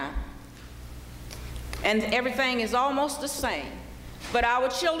long time, and everything is almost the same. But our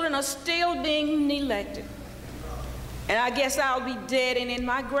children are still being neglected. And I guess I'll be dead and in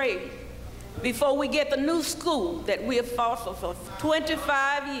my grave before we get the new school that we have fought for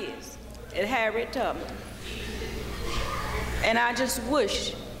 25 years at Harriet Tubman. And I just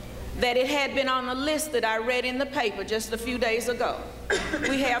wish that it had been on the list that I read in the paper just a few days ago.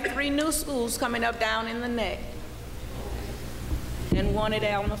 We have 3 new schools coming up down in the neck. And one at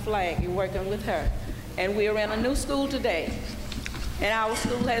Alma Flagg, you're working with her. And we're in a new school today. And our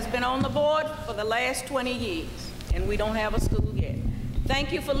school has been on the board for the last 20 years, and we don't have a school yet.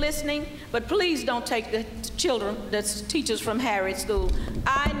 Thank you for listening, but please don't take the children, the teachers from Harriet School.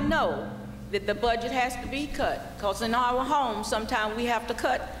 I know that the budget has to be cut, because in our home, sometimes we have to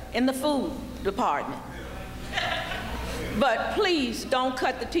cut in the food department. But please don't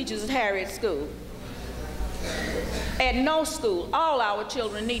cut the teachers at Harriet School. At no school, all our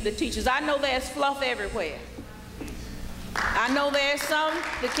children need the teachers. I know there's fluff everywhere. I know there's some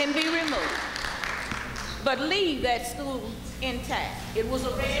that can be removed. But leave that school intact. It was a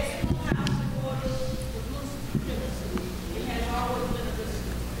red schoolhouse before the blue school. It has always been a good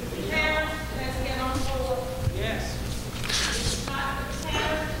school. Parents, let's get on board. Yes. It's not the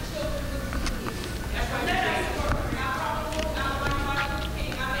parents, the children, that's why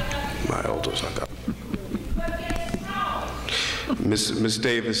my elders, I got. Ms.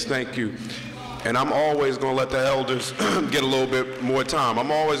 Davis, thank you. And I'm always going to let the elders get a little bit more time.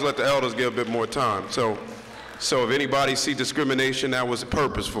 I'm always let the elders get a bit more time. So if anybody see discrimination, that was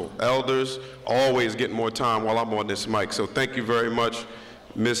purposeful. Elders always get more time while I'm on this mic. So thank you very much,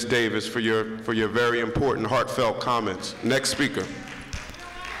 Ms. Davis, for your very important, heartfelt comments. Next speaker.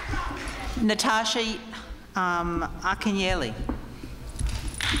 Natasha Akinyele.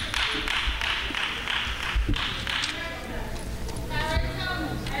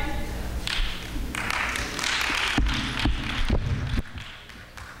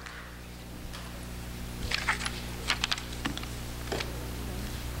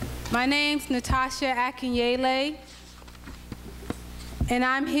 My name's Natasha Akinyele, and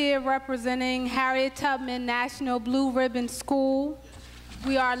I'm here representing Harriet Tubman National Blue Ribbon School.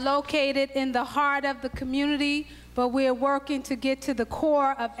 We are located in the heart of the community, but we're working to get to the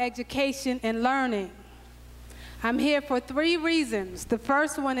core of education and learning. I'm here for 3 reasons. The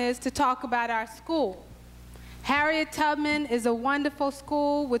first one is to talk about our school. Harriet Tubman is a wonderful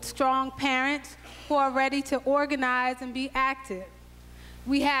school with strong parents who are ready to organize and be active.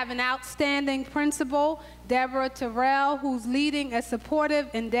 We have an outstanding principal, Deborah Terrell, who's leading a supportive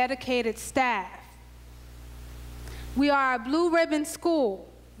and dedicated staff. We are a blue ribbon school,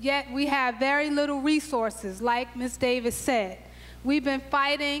 yet we have very little resources, like Ms. Davis said. We've been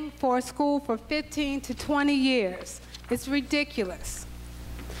fighting for a school for 15 to 20 years. It's ridiculous.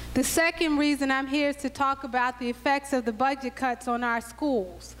 The second reason I'm here is to talk about the effects of the budget cuts on our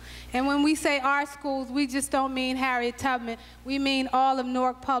schools. And when we say our schools, we just don't mean Harriet Tubman. We mean all of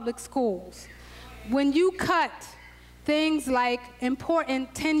Newark Public Schools. When you cut things like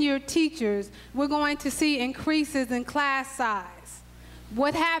important tenured teachers, we're going to see increases in class size.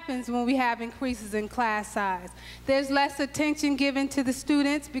 What happens when we have increases in class size? There's less attention given to the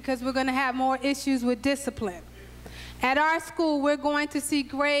students because we're going to have more issues with discipline. At our school, we're going to see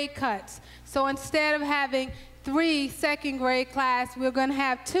grade cuts. So instead of having 3 second-grade class, we're going to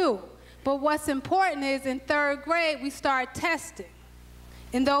have 2. But what's important is in 3rd grade, we start testing.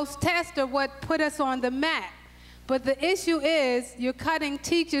 And those tests are what put us on the map. But the issue is you're cutting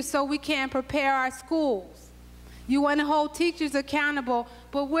teachers so we can't prepare our schools. You want to hold teachers accountable,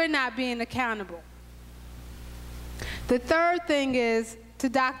 but we're not being accountable. The third thing is to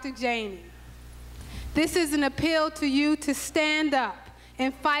Dr. Janey. This is an appeal to you to stand up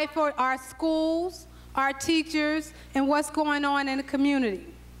and fight for our schools, our teachers, and what's going on in the community.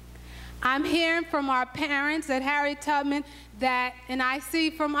 I'm hearing from our parents at Harriet Tubman that, and I see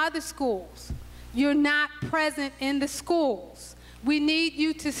from other schools, you're not present in the schools. We need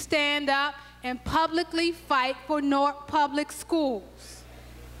you to stand up and publicly fight for Newark Public Schools.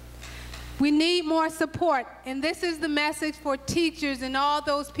 We need more support, and this is the message for teachers and all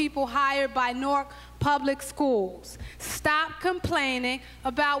those people hired by Newark Public Schools. Stop complaining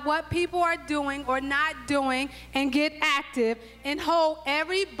about what people are doing or not doing and get active and hold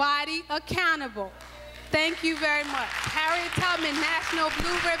everybody accountable. Thank you very much. Harriet Tubman National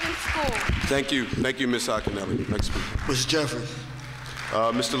Blue Ribbon School. Thank you, Ms. Akinyele. Next speaker. Mr. Jeffrey.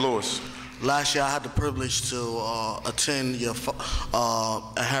 Mr. Lewis. Last year I had the privilege to attend your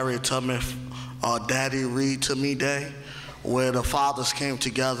Harriet Tubman Daddy Read to Me Day, where the fathers came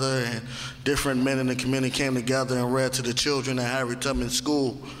together and different men in the community came together and read to the children at Harriet Tubman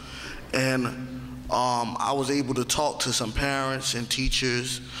School. And I was able to talk to some parents and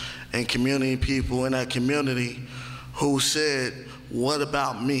teachers and community people in that community who said what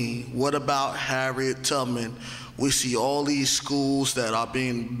about me? What about Harriet Tubman? We see all these schools that are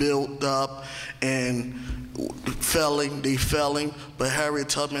being built up and failing, but Harriet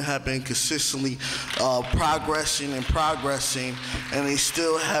Tubman have been consistently progressing, and they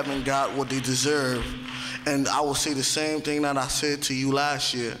still haven't got what they deserve. And I will say the same thing that I said to you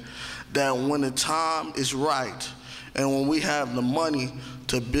last year, that when the time is right, and when we have the money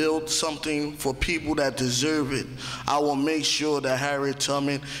to build something for people that deserve it, I will make sure that Harriet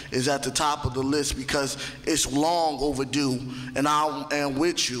Tubman is at the top of the list, because it's long overdue. And I am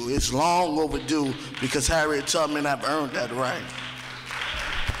with you. It's long overdue, because Harriet Tubman have earned that right.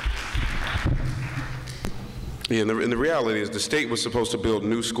 Yeah, and the reality is the state was supposed to build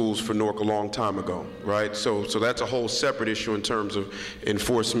new schools for Newark a long time ago, right? So that's a whole separate issue in terms of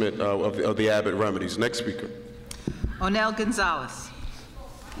enforcement of the Abbott remedies. Next speaker. Onel Gonzalez.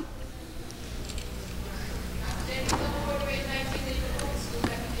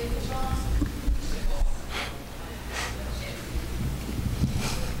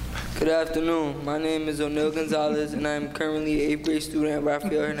 Good afternoon. My name is Onel Gonzalez, and I am currently an 8th grade student at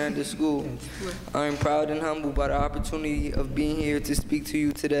Rafael Hernandez School. I am proud and humbled by the opportunity of being here to speak to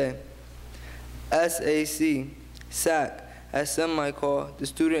you today. SAC, as some might call, the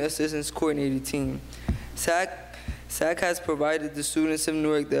Student Assistance Coordinator Team. SAC has provided the students of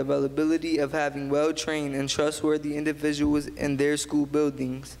Newark the availability of having well-trained and trustworthy individuals in their school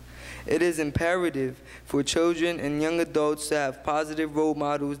buildings. It is imperative for children and young adults to have positive role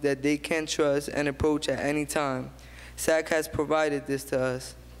models that they can trust and approach at any time. SAC has provided this to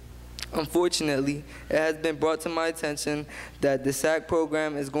us. Unfortunately, it has been brought to my attention that the SAC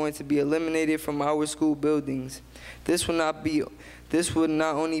program is going to be eliminated from our school buildings. This would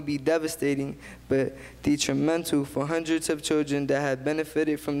not only be devastating, but detrimental for hundreds of children that have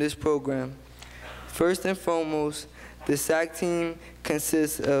benefited from this program. First and foremost, the SAC team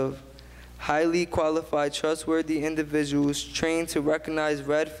consists of highly qualified, trustworthy individuals trained to recognize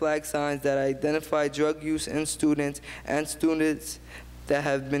red flag signs that identify drug use in students and students that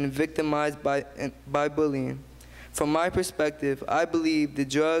have been victimized by bullying. From my perspective, I believe the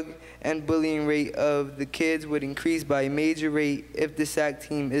drug and bullying rate of the kids would increase by a major rate if the SAC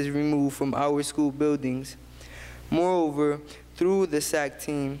team is removed from our school buildings. Moreover, through the SAC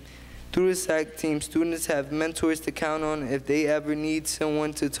team, students have mentors to count on if they ever need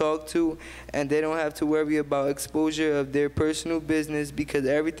someone to talk to, and they don't have to worry about exposure of their personal business, because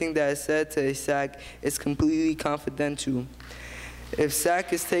everything that is said to a SAC is completely confidential. If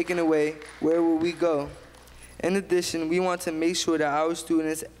SAC is taken away, where will we go? In addition, we want to make sure that our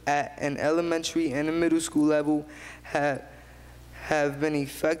students at an elementary and a middle school level have been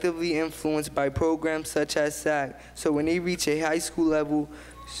effectively influenced by programs such as SAC, so when they reach a high school level,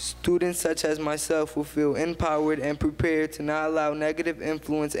 students such as myself will feel empowered and prepared to not allow negative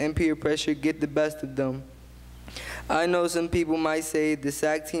influence and peer pressure get the best of them. I know some people might say the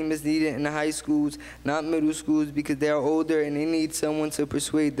SAC team is needed in the high schools, not middle schools, because they are older and they need someone to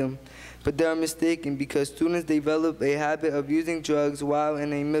persuade them. But they are mistaken, because students develop a habit of using drugs while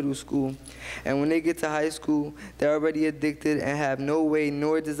in a middle school. And when they get to high school, they're already addicted and have no way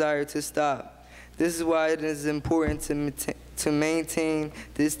nor desire to stop. This is why it is important to maintain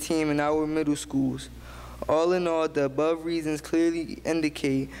this team in our middle schools. All in all, the above reasons clearly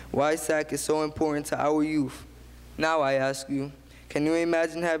indicate why SAC is so important to our youth. Now I ask you, can you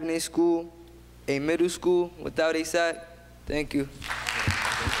imagine having a school, a middle school, without a SAC? Thank you.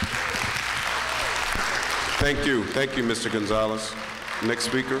 Thank you, Mr. Gonzalez. Next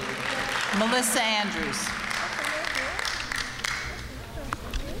speaker. Melissa Andrews.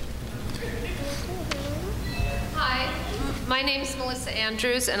 Hi, my name is Melissa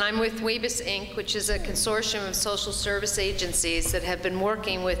Andrews, and I'm with WEBUS, Inc., which is a consortium of social service agencies that have been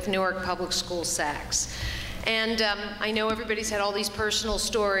working with Newark Public School SACs. And I know everybody's had all these personal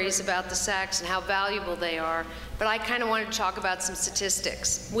stories about the SACs and how valuable they are, but I kind of wanted to talk about some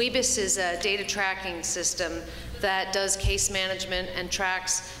statistics. WEBUS is a data tracking system that does case management and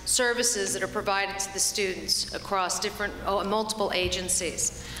tracks services that are provided to the students across multiple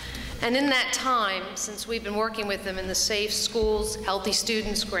agencies. And in that time, since we've been working with them in the Safe Schools, Healthy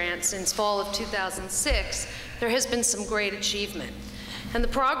Students grant since fall of 2006, there has been some great achievement. And the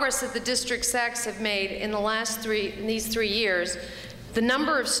progress that the district SACs have made in these 3 years, the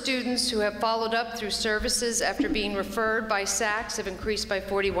number of students who have followed up through services after being referred by SACs have increased by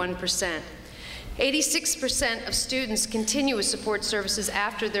 41%. 86% of students continue with support services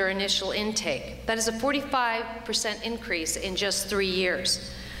after their initial intake. That is a 45% increase in just 3 years.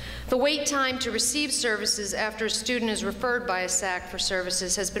 The wait time to receive services after a student is referred by a SAC for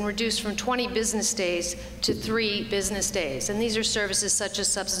services has been reduced from 20 business days to 3 business days. And these are services such as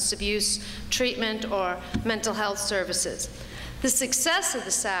substance abuse treatment or mental health services. The success of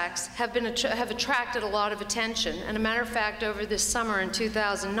the SACs have attracted a lot of attention. And a matter of fact, over this summer in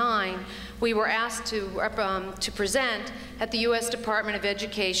 2009, we were asked to present at the U.S. Department of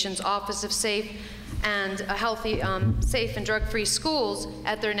Education's Office of Safe and Safe and Drug-Free Schools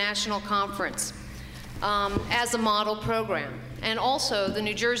at their national conference as a model program. And also, the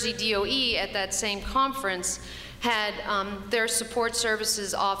New Jersey DOE at that same conference had their support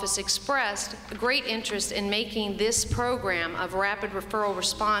services office expressed a great interest in making this program of rapid referral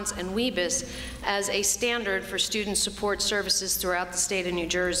response and WEBIS as a standard for student support services throughout the state of New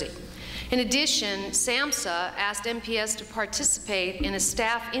Jersey. In addition, SAMHSA asked NPS to participate in a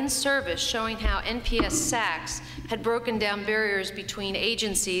staff in service showing how NPS SACs had broken down barriers between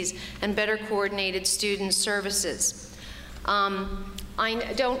agencies and better coordinated student services.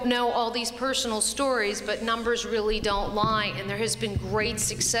 I don't know all these personal stories, but numbers really don't lie, and there has been great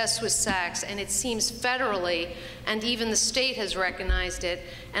success with SACs, and it seems federally, and even the state has recognized it,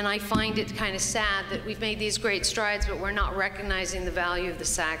 and I find it kind of sad that we've made these great strides, but we're not recognizing the value of the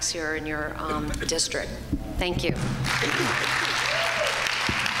SACs here in your district. Thank you.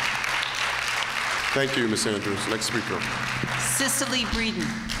 Thank you, Ms. Andrews. Next speaker. Cicely Breeden.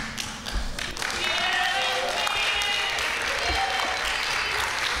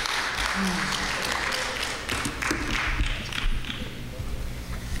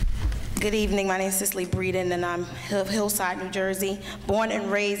 Good evening, my name is Cicely Breeden and I'm of Hillside, New Jersey, born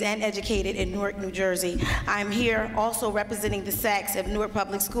and raised and educated in Newark, New Jersey. I'm here also representing the SACs of Newark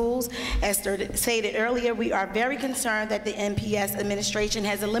Public Schools. As stated earlier, we are very concerned that the NPS administration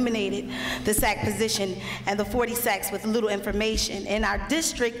has eliminated the SAC position and the 40 SACs with little information. In our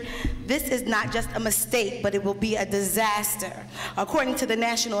district, this is not just a mistake, but it will be a disaster. According to the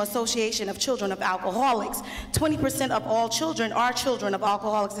National Association of Children of Alcoholics, 20% of all children are children of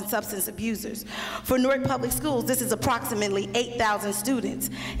alcoholics and substance abusers. For Newark Public Schools, this is approximately 8,000 students.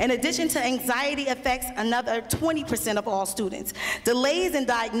 In addition to anxiety affects another 20% of all students. Delays in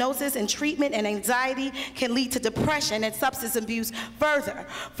diagnosis and treatment and anxiety can lead to depression and substance abuse further.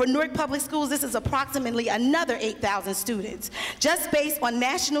 For Newark Public Schools, this is approximately another 8,000 students. Just based on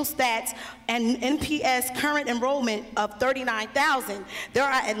national stats and NPS current enrollment of 39,000, there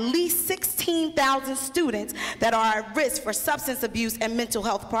are at least 16,000 students that are at risk for substance abuse and mental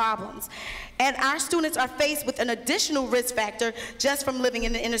health problems. And our students are faced with an additional risk factor just from living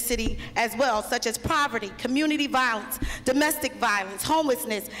in the inner city as well, such as poverty, community violence, domestic violence,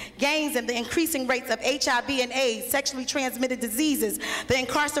 homelessness, gangs, and the increasing rates of HIV and AIDS, sexually transmitted diseases, the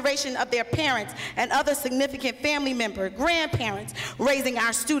incarceration of their parents and other significant family members, grandparents, raising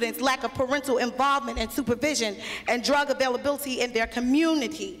our students, lack of parental involvement and supervision, and drug availability in their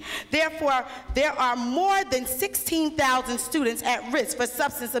community. Therefore, there are more than 16,000 students at risk for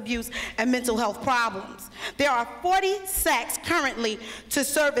substance abuse and mental health problems. There are 40 SACs currently to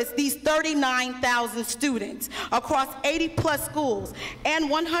service these 39,000 students across 80+ schools and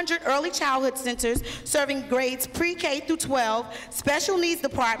 100 early childhood centers serving grades pre-K through 12, special needs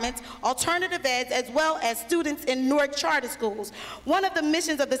departments, alternative eds, as well as students in Newark charter schools. One of the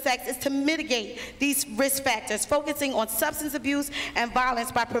missions of the SACs is to mitigate these risk factors, focusing on substance abuse and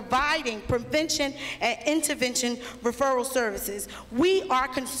violence by providing prevention and intervention referral services. We are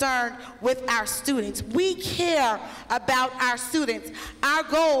concerned with our students. We care about our students. Our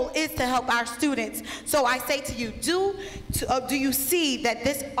goal is to help our students. So I say to you, do you see that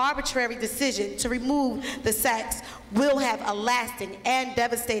this arbitrary decision to remove the SACs will have a lasting and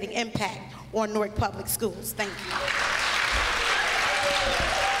devastating impact on Newark Public Schools? Thank you.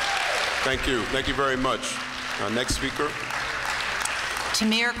 Thank you. Thank you very much. Next speaker.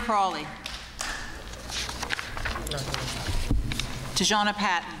 Tamir Crawley. Tajana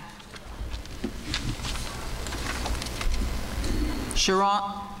Patton.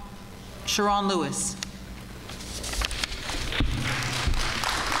 Sharon Lewis.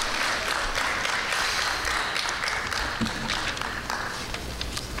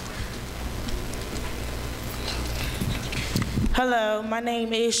 Hello, my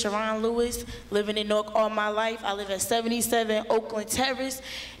name is Sharon Lewis, living in Newark all my life. I live at 77 Oakland Terrace.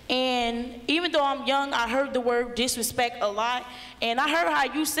 And even though I'm young, I heard the word disrespect a lot. And I heard how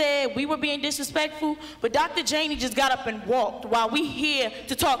you said we were being disrespectful, but Dr. Janey just got up and walked while we here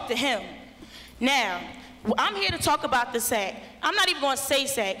to talk to him. Now, I'm here to talk about the SAC. I'm not even going to say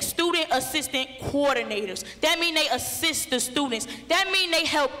SAC, student assistant coordinators. That means they assist the students. That means they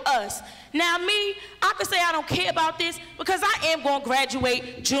help us. Now me, I could say I don't care about this because I am going to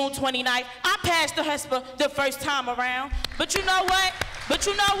graduate June 29th. I passed the HESPA the first time around. But you know what?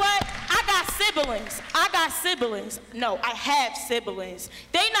 I got siblings. No, I have siblings.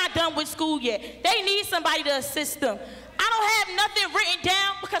 They not done with school yet. They need somebody to assist them. I don't have nothing written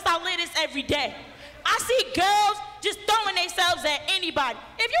down because I live this every day. I see girls just throwing themselves at anybody.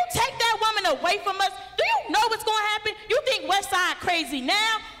 If you take that woman away from us, do you know what's gonna happen? You think West Side crazy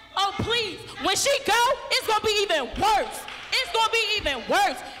now? Oh, please, when she go, it's gonna be even worse. It's gonna be even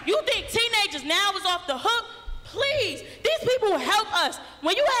worse. You think teenagers now is off the hook? Please, these people help us.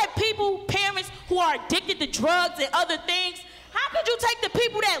 When you have people, parents who are addicted to drugs and other things, how could you take the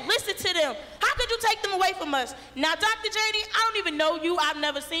people that listen to them? How could you take them away from us? Now, Dr. Janey, I don't even know you. I've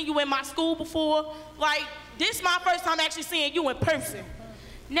never seen you in my school before. Like, this is my first time actually seeing you in person.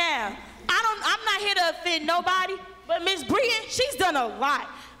 Now, I'm not here to offend nobody, but Ms. Breeden, she's done a lot.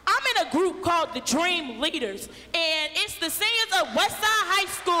 I'm in a group called the Dream Leaders, and it's the seniors of Westside High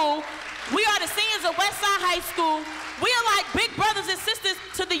School. We are the seniors of Westside High School. We are like big brothers and sisters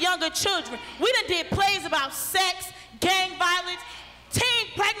to the younger children. We done did plays about sex, gang violence,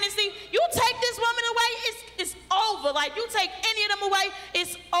 teen pregnancy. You take this woman away, it's over. Like, you take any of them away,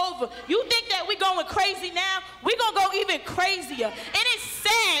 it's over. You think that we going crazy now? We gonna go even crazier. And it's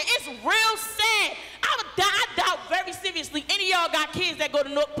sad, it's real sad. I doubt very seriously any of y'all got kids that go to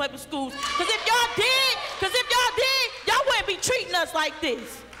Newark Public Schools. Because if y'all did, y'all wouldn't be treating us like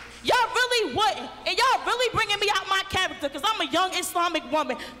this. Y'all really wouldn't. And y'all really bringing me out my character because I'm a young Islamic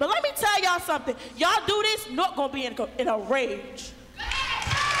woman. But let me tell y'all something. Y'all do this, Newark gonna be in a rage.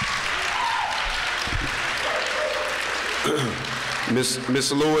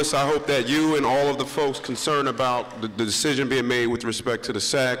 Ms. Lewis, I hope that you and all of the folks concerned about the decision being made with respect to the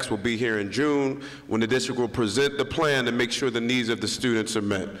SACs will be here in June when the district will present the plan to make sure the needs of the students are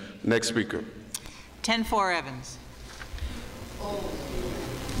met. Next speaker. 10-4 Evans.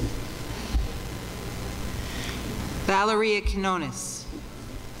 Valeria Quinones.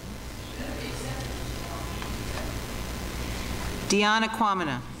 Deanna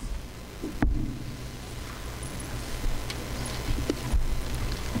Quamina.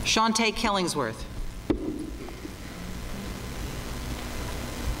 Shantae Killingsworth.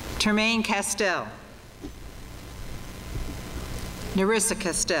 Termaine Castell. Narissa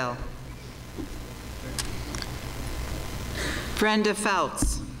Castell. Brenda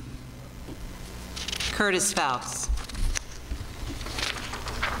Fouts. Curtis Fouts.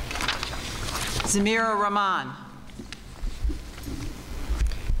 Zamira Rahman.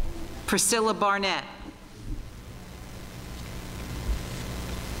 Priscilla Barnett.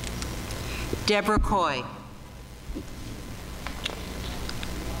 Deborah Coy.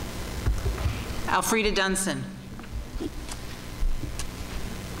 Alfreda Dunson.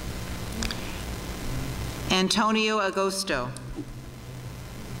 Antonio Agosto.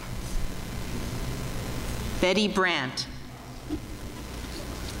 Betty Brandt.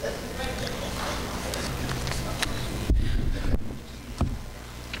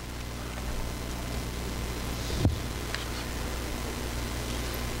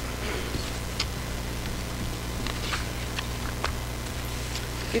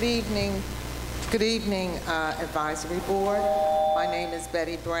 Good evening, Advisory Board. My name is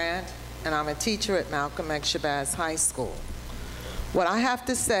Betty Brandt, and I'm a teacher at Malcolm X Shabazz High School. What I have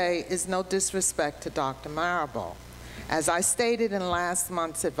to say is no disrespect to Dr. Marable. As I stated in last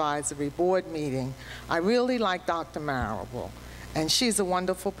month's Advisory Board meeting, I really like Dr. Marable, and she's a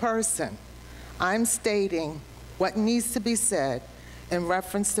wonderful person. I'm stating what needs to be said in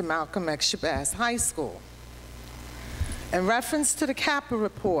reference to Malcolm X Shabazz High School. In reference to the CAPA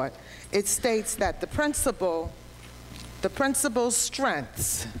report, it states that the principal's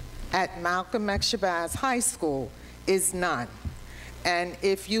strengths at Malcolm X Shabazz High School is none. And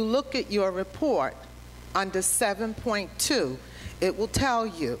if you look at your report under 7.2, it will tell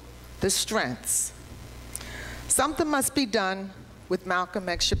you the strengths. Something must be done with Malcolm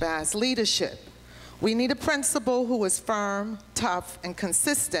X Shabazz leadership. We need a principal who is firm, tough, and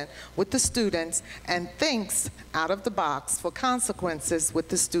consistent with the students and thinks out of the box for consequences with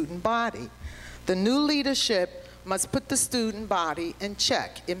the student body. The new leadership must put the student body in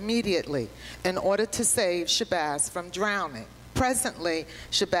check immediately in order to save Shabazz from drowning. Presently,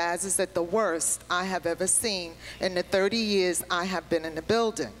 Shabazz is at the worst I have ever seen in the 30 years I have been in the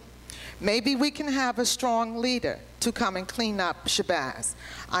building. Maybe we can have a strong leader to come and clean up Shabazz.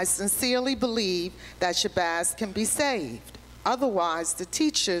 I sincerely believe that Shabazz can be saved. Otherwise, the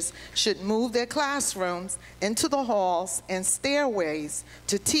teachers should move their classrooms into the halls and stairways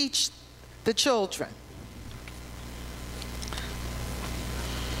to teach the children.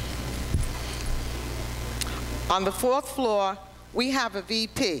 On the 4th floor, we have a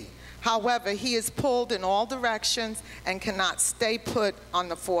VP. However, he is pulled in all directions and cannot stay put on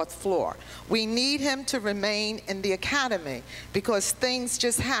the 4th floor. We need him to remain in the academy because things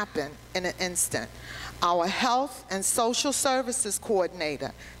just happen in an instant. Our Health and Social Services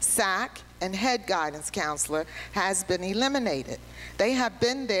Coordinator, SAC, and Head Guidance Counselor has been eliminated. They have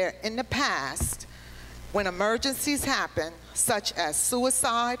been there in the past when emergencies happen, such as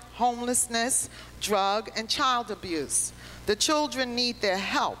suicide, homelessness, drug and child abuse. The children need their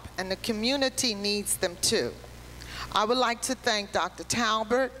help, and the community needs them too. I would like to thank Dr.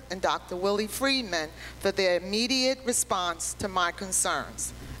 Talbert and Dr. Willie Friedman for their immediate response to my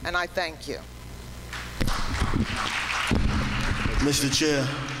concerns, and I thank you. Mr. Chair.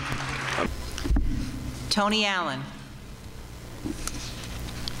 Tony Allen.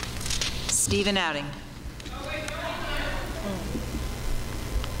 Stephen Outing.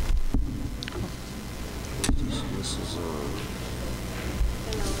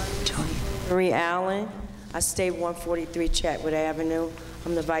 Marie Allen. I stay 143 Chatwood Avenue.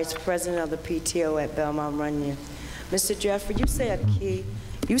 I'm the Vice President of the PTO at Belmont Runyon. Mr. Jeffrey, you said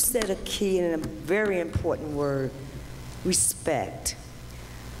a key and a very important word, respect.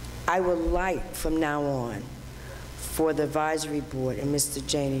 I would like from now on for the advisory board and Mr.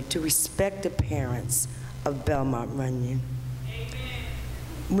 Janey to respect the parents of Belmont Runyon.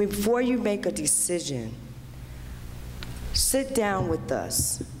 Amen. Before you make a decision, sit down with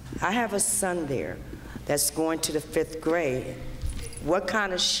us. I have a son there that's going to the 5th grade. What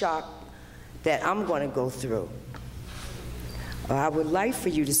kind of shock that I'm going to go through? I would like for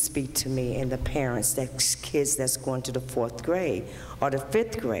you to speak to me and the parents, that kids that's going to the 4th grade or the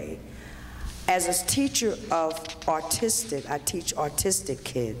 5th grade. As a teacher of autistic, I teach autistic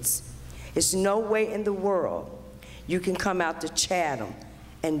kids. There's no way in the world you can come out to Chatham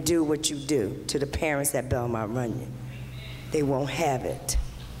and do what you do to the parents at Belmont Runyon. They won't have it.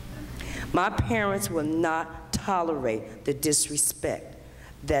 My parents will not tolerate the disrespect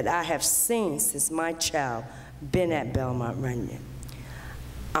that I have seen since my child been at Belmont Runyon.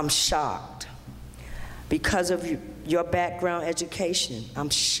 I'm shocked. Because of your background education, I'm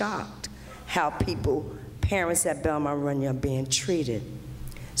shocked how parents at Belmont Runyon are being treated.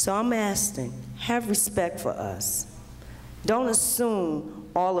 So I'm asking, have respect for us. Don't assume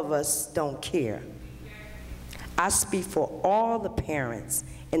all of us don't care. I speak for all the parents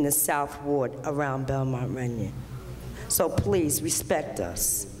in the South Ward around Belmont Runyon. So please respect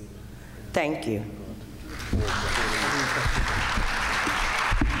us. Thank you.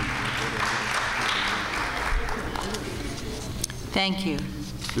 Thank you.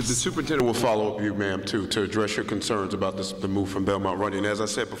 The superintendent will follow up with you, ma'am, too, to address your concerns about the move from Belmont Runyon. As I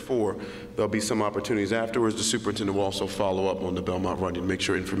said before, there'll be some opportunities afterwards. The superintendent will also follow up on the Belmont Runyon, make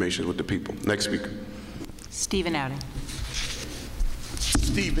sure information is with the people. Next speaker. Stephen Outing.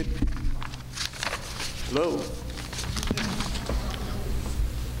 Stephen. Hello.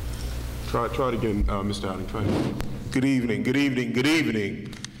 Try it again, Mr. Outing. Try it again. Good evening, good evening, good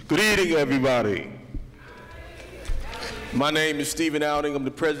evening. Good evening, everybody. My name is Stephen Outing. I'm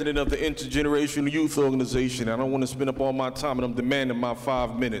the president of the Intergenerational Youth Organization. I don't want to spend up all my time, and I'm demanding my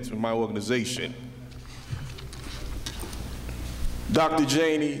 5 minutes with my organization. Dr.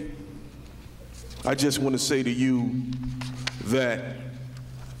 Janey, I just want to say to you that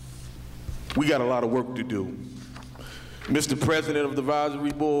we got a lot of work to do. Mr. President of the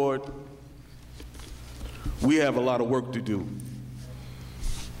Advisory Board, we have a lot of work to do.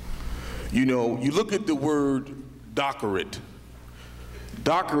 You know, you look at the word doctorate.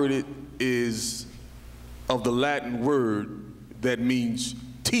 Doctorate is of the Latin word that means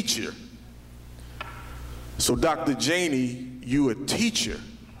teacher. So Dr. Janey, you a teacher.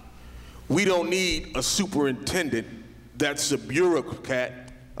 We don't need a superintendent that's a bureaucrat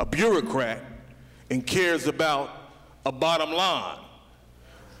and cares about a bottom line.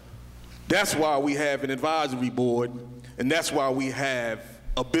 That's why we have an advisory board, and that's why we have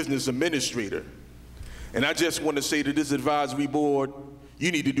a business administrator. And I just want to say to this advisory board,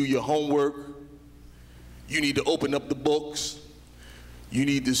 you need to do your homework. You need to open up the books. You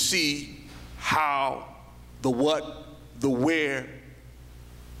need to see how, the what, the where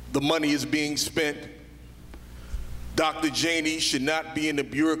the money is being spent. Dr. Janey should not be in the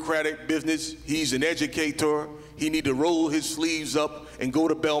bureaucratic business. He's an educator. He need to roll his sleeves up and go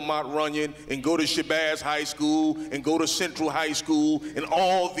to Belmont Runyon and go to Shabazz High School and go to Central High School and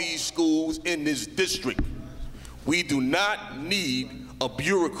all these schools in this district. We do not need a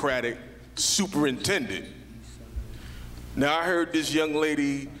bureaucratic superintendent. Now, I heard this young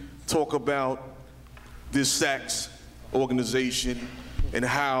lady talk about this SACS organization and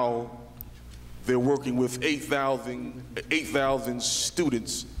how they're working with 8,000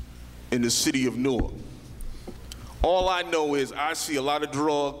 students in the city of Newark. All I know is I see a lot of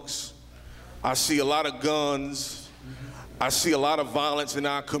drugs, I see a lot of guns, I see a lot of violence in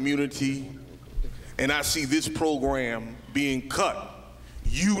our community, and I see this program being cut.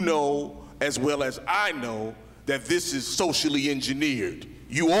 You know as well as I know that this is socially engineered.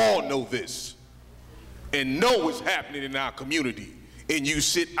 You all know this and know what's happening in our community, and you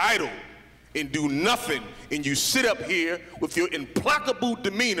sit idle and do nothing, and you sit up here with your implacable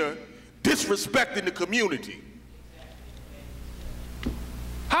demeanor disrespecting the community.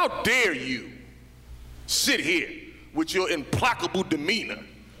 How dare you sit here with your implacable demeanor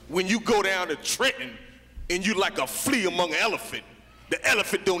when you go down to Trenton and you like a flea among an elephant. The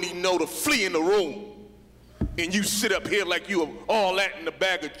elephant don't even know the flea in the room. And you sit up here like you are all that in a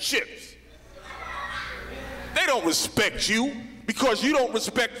bag of chips. They don't respect you because you don't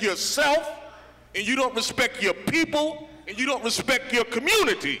respect yourself, and you don't respect your people, and you don't respect your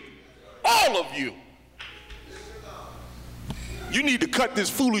community. All of you. You need to cut this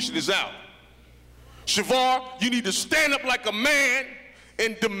foolishness out. Shavar, you need to stand up like a man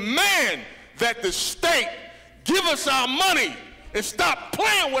and demand that the state give us our money and stop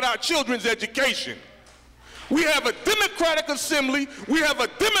playing with our children's education. We have a Democratic Assembly, we have a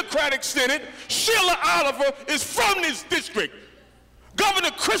Democratic Senate. Sheila Oliver is from this district.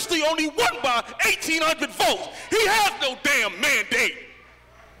 Governor Christie only won by 1,800 votes. He has no damn mandate.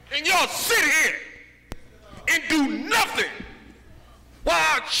 And y'all sit here and do nothing while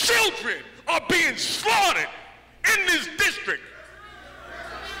our children are being slaughtered in this district.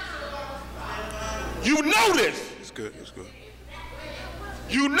 You know this. It's good, it's good.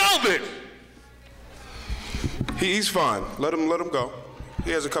 You know this. He's fine. Let him go.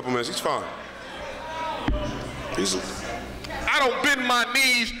 He has a couple minutes. He's fine. I don't bend my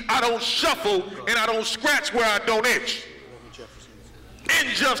knees, I don't shuffle, and I don't scratch where I don't itch.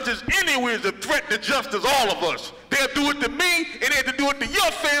 Injustice anywhere is a threat to justice, all of us. They'll do it to me, and they'll do it to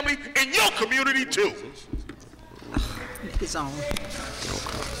your family and your community too. His own.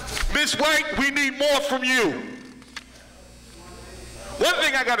 Ms. White, we need more from you. One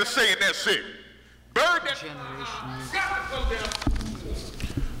thing I gotta say, and that's it. Bird that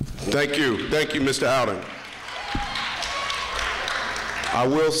Thank you, Mr. Allen. I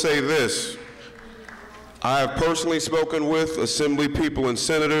will say this. I have personally spoken with Assembly people and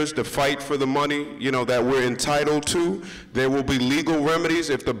senators to fight for the money, that we're entitled to. There will be legal remedies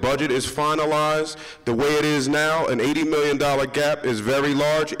if the budget is finalized. The way it is now, an $80 million gap is very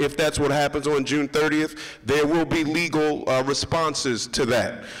large. If that's what happens on June 30th, there will be legal responses to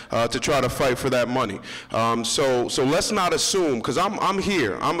that, to try to fight for that money. So let's not assume, because I'm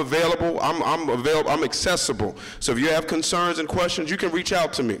here, I'm available, I'm accessible. So if you have concerns and questions, you can reach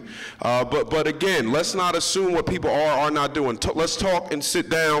out to me. But again, let's not assume what people are not doing. Let's talk and sit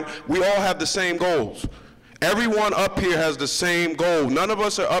down. We all have the same goals. Everyone up here has the same goal. None of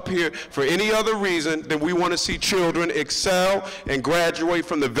us are up here for any other reason than we want to see children excel and graduate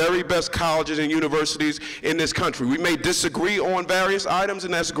from the very best colleges and universities in this country. We may disagree on various items,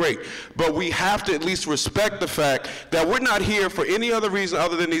 and that's great, but we have to at least respect the fact that we're not here for any other reason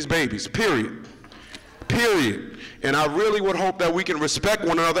other than these babies, period. Period. And I really would hope that we can respect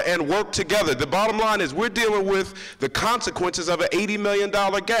one another and work together. The bottom line is we're dealing with the consequences of an $80 million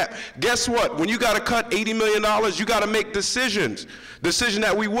gap. Guess what? When you got to cut $80 million, you got to make decisions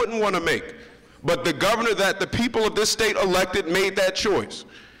that we wouldn't want to make. But the governor that the people of this state elected made that choice.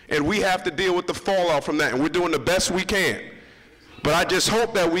 And we have to deal with the fallout from that, and we're doing the best we can. But I just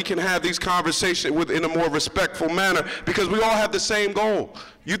hope that we can have these conversations in a more respectful manner, because we all have the same goal.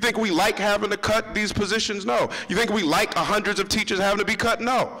 You think we like having to cut these positions? No. You think we like hundreds of teachers having to be cut?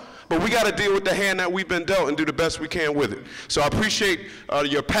 No. But we got to deal with the hand that we've been dealt and do the best we can with it. So I appreciate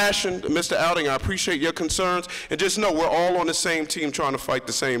your passion, Mr. Outing. I appreciate your concerns. And just know we're all on the same team trying to fight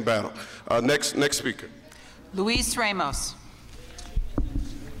the same battle. Next speaker. Luis Ramos.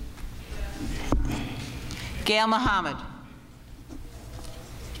 Gail Muhammad.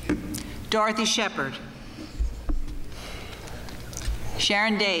 Dorothy Shepard.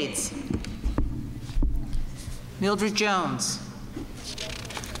 Sharon Dades. Mildred Jones.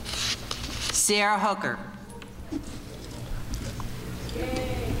 Sierra Hooker.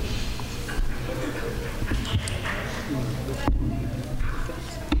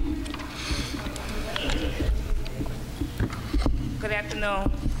 Good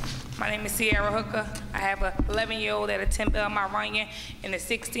afternoon. My name is Sierra Hooker. I have a 11-year-old that attend Belmont Runyon and a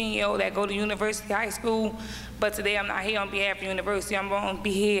 16-year-old that go to University High School. But today I'm not here on behalf of University. I'm going to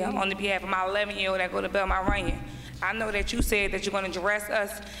be here on the behalf of my 11-year-old that go to Belmont Runyon. I know that you said that you're going to address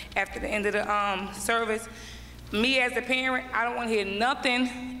us after the end of the service. Me as a parent, I don't want to hear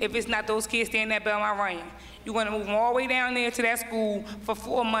nothing if it's not those kids staying at Belmont Runyon. You're going to move them all the way down there to that school for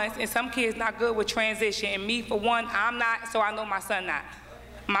 4 months, and some kids not good with transition. And me, for one, I'm not, so I know my son not.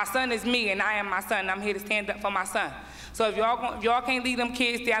 My son is me, and I am my son. I'm here to stand up for my son. So if y'all can't leave them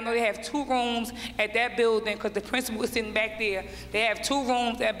kids there, I know they have 2 rooms at that building because the principal is sitting back there. They have 2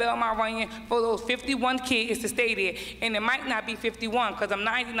 rooms at Belmont Runyon for those 51 kids to stay there. And it might not be 51 because I'm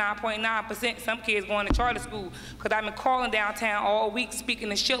 99.9% some kids going to charter school because I've been calling downtown all week speaking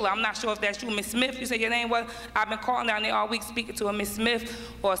to Sheila. I'm not sure if that's you, Miss Smith. You said your name was? I've been calling down there all week speaking to a Miss Smith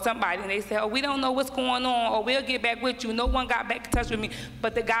or somebody. And they said, oh, we don't know what's going on or we'll get back with you. No one got back in touch with me.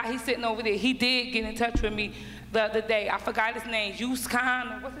 But the guy, he's sitting over there, he did get in touch with me the other day. I forgot his name,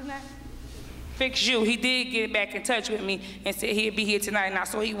 Yuskan, or what's his name? Fix You. He did get back in touch with me and said he'd be here tonight, and I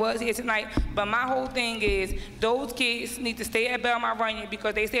saw he was here tonight. But my whole thing is those kids need to stay at Belmont Runyon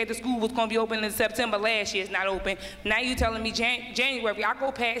because they said the school was going to be open in September. Last year it's not open. Now you telling me January. I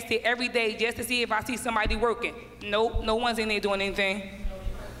go past it every day just to see if I see somebody working. Nope, no one's in there doing anything.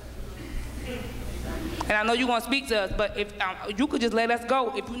 And I know you're going to speak to us, but if you could just let us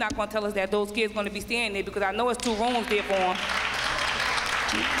go if you're not going to tell us that those kids are going to be staying there because I know it's 2 rooms there for them.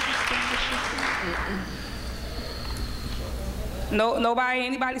 No, nobody,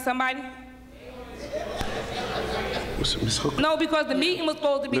 anybody, somebody? No, because the meeting was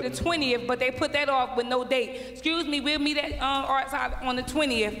supposed to be the 20th, but they put that off with no date. Excuse me, we'll meet at Arts High on the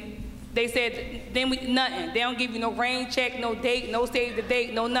 20th. They said, then nothing. They don't give you no rain check, no date, no save the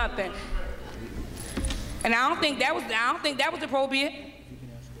date, no nothing. And I don't think that was appropriate.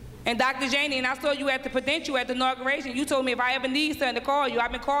 And Dr. Janey, and I saw you at the Prudential at the inauguration. You told me if I ever need something to call you.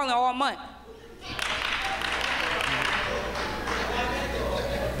 I've been calling all month.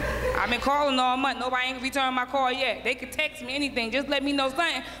 I've been calling all month. Nobody ain't returned my call yet. They could text me anything. Just let me know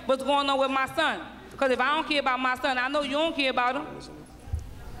something what's going on with my son. Because if I don't care about my son, I know you don't care about him.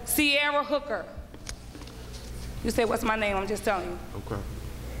 Sierra Hooker. You say, what's my name? I'm just telling you. Okay.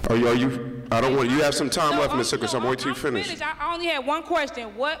 You have some time left, Ms. Hooker, so I'm waiting till you finish. I only had one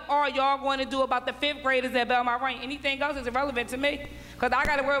question. What are y'all going to do about the 5th graders at Belmont Runyon? Anything else is irrelevant to me? Because I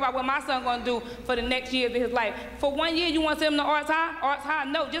got to worry about what my son going to do for the next years of his life. For 1 year, you want to send him to Arts High? Arts High?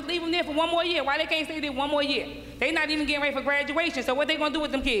 No, just leave him there for 1 more year. Why they can't stay there 1 more year? They not even getting ready for graduation, so what they going to do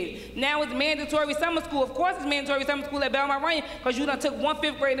with them kids? Now it's mandatory summer school. Of course it's mandatory summer school at Belmont Runyon because you done took 1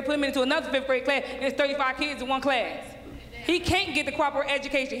 5th grade and put him into another 5th grade class, and it's 35 kids in 1 class. He can't get the proper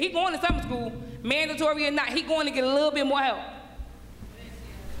education. He going to summer school, mandatory or not, he going to get a little bit more help.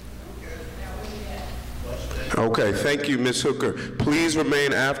 Okay, thank you, Ms. Hooker. Please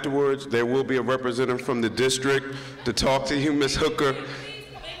remain afterwards. There will be a representative from the district to talk to you, Ms. Hooker.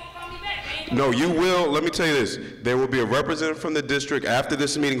 No, you will. Let me tell you this. There will be a representative from the district after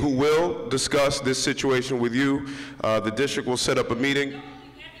this meeting who will discuss this situation with you. The district will set up a meeting.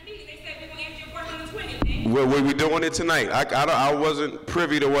 Well, we're doing it tonight. I wasn't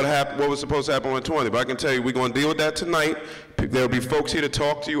privy to what was supposed to happen on the 20th, but I can tell you we're going to deal with that tonight. There'll be folks here to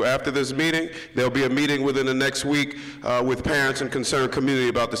talk to you after this meeting. There'll be a meeting within the next week with parents and concerned community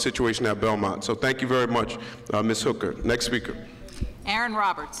about the situation at Belmont. So thank you very much, Ms. Hooker. Next speaker. Aaron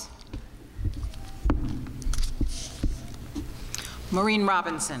Roberts. Maureen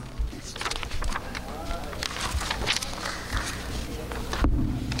Robinson.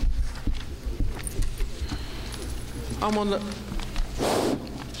 I'm on the,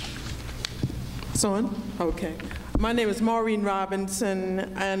 it's on? Okay. My name is Maureen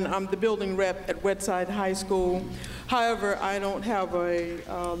Robinson, and I'm the building rep at Westside High School. However, I don't have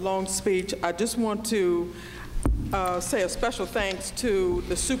a long speech. I just want to say a special thanks to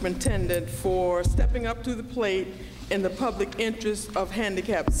the superintendent for stepping up to the plate in the public interest of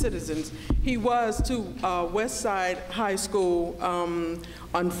handicapped citizens. He was to Westside High School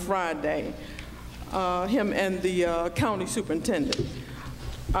on Friday. Him and the county superintendent.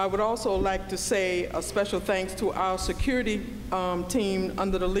 I would also like to say a special thanks to our security team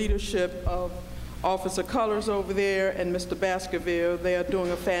under the leadership of Officer Cullors over there and Mr. Baskerville. They are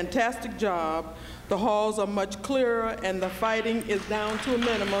doing a fantastic job. The halls are much clearer and the fighting is down to a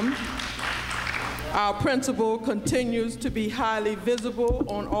minimum. Our principal continues to be highly visible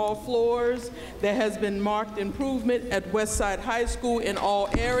on all floors. There has been marked improvement at Westside High School in all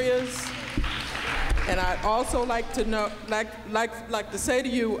areas. And I'd also like to know, like to say to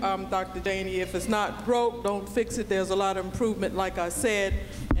you, Dr. Daney, if it's not broke, don't fix it. There's a lot of improvement, like I said,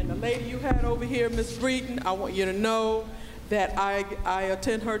 And the lady you had over here, Ms. Breeden, I want you to know that I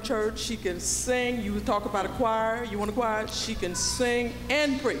attend her church. She can sing. You talk about a choir. You want a choir? She can sing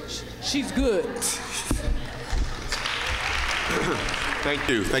and preach. She's good. Thank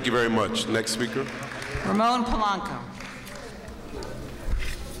you. Thank you very much. Next speaker. Ramon Polanco.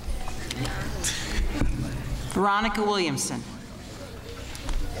 Veronica Williamson.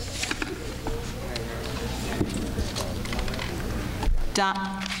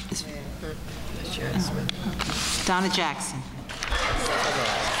 Donna Jackson.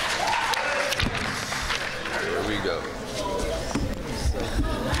 There we go.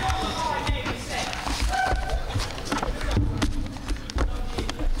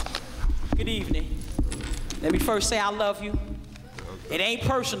 Good evening. Let me first say I love you. It ain't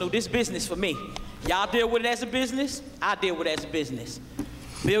personal, this business for me. Y'all deal with it as a business, I deal with it as a business.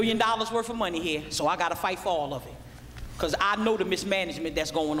 $1 billion worth of money here, so I gotta fight for all of it. Because I know the mismanagement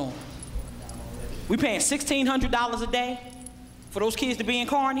that's going on. We paying $1,600 a day for those kids to be in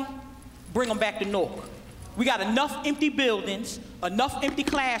Kearney, bring them back to Newark. We got enough empty buildings, enough empty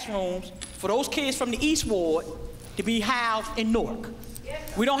classrooms for those kids from the East Ward to be housed in Newark.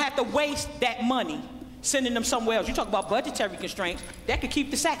 We don't have to waste that money sending them somewhere else. You talk about budgetary constraints, that could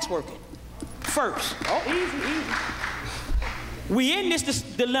keep the SACs working first. Oh, easy. We in this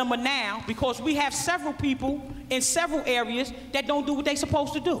dilemma now because we have several people in several areas that don't do what they're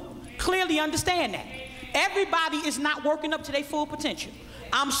supposed to do. Clearly understand that. Everybody is not working up to their full potential.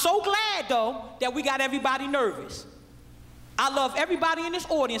 I'm so glad, though, that we got everybody nervous. I love everybody in this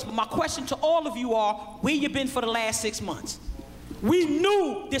audience, but my question to all of you are, where you been for the last 6 months? We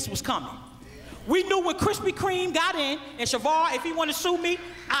knew this was coming. We knew when Krispy Kreme got in, and Shavar, if he want to sue me,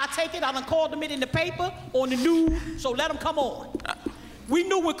 I'll take it. I done called them in the paper, on the news, so let him come on. We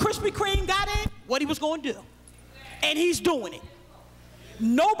knew when Krispy Kreme got in, what he was going to do. And he's doing it.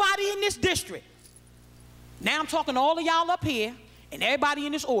 Nobody in this district, now I'm talking to all of y'all up here, and everybody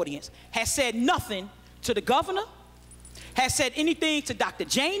in this audience, has said nothing to the governor, has said anything to Dr.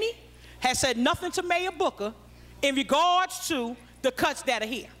 Janey, has said nothing to Mayor Booker in regards to the cuts that are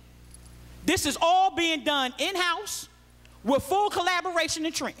here. This is all being done in-house with full collaboration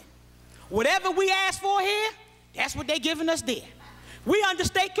and Trenton. Whatever we ask for here, that's what they're giving us there. We under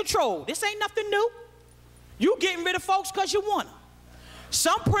state control. This ain't nothing new. You getting rid of folks because you want them.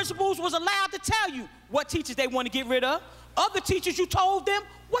 Some principals was allowed to tell you what teachers they want to get rid of. Other teachers, you told them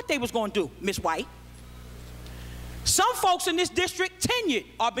what they was going to do, Miss White. Some folks in this district, tenured,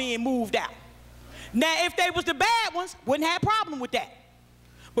 are being moved out. Now, if they was the bad ones, wouldn't have a problem with that.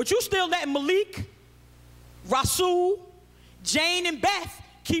 But you still letting Malik, Rasul, Jane, and Beth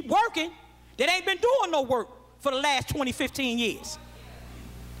keep working that ain't been doing no work for the last 20, 15 years.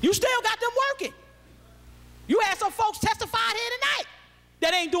 You still got them working. You had some folks testified here tonight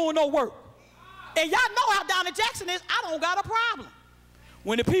that ain't doing no work. And y'all know how Donna Jackson is. I don't got a problem.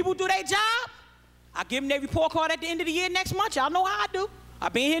 When the people do their job, I give them their report card at the end of the year next month. Y'all know how I do. I'll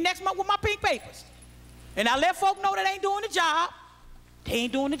be in here next month with my pink papers. And I let folk know that ain't doing the job. They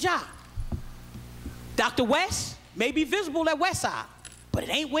ain't doing the job. Dr. West may be visible at Westside, but it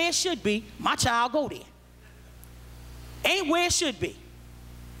ain't where it should be. My child go there. Ain't where it should be.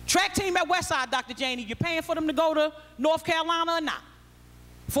 Track team at Westside, Dr. Janey, you paying for them to go to North Carolina or not?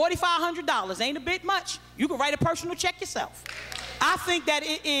 $4,500 ain't a bit much. You can write a personal check yourself. I think that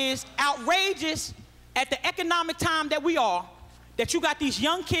it is outrageous at the economic time that we are, that you got these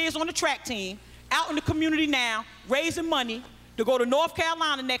young kids on the track team out in the community now raising money to go to North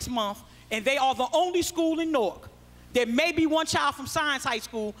Carolina next month, and they are the only school in Newark. There may be one child from Science High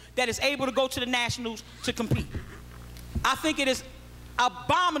School that is able to go to the Nationals to compete. I think it is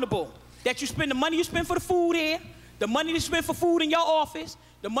abominable that you spend the money you spend for the food here, the money you spend for food in your office,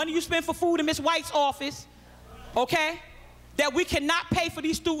 the money you spend for food in Miss White's office, okay? That we cannot pay for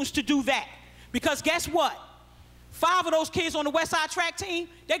these students to do that. Because guess what? 5 of those kids on the West Side track team,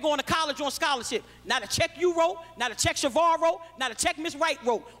 they're going to college on scholarship. Not a check you wrote, not a check Shavar wrote, not a check Miss Wright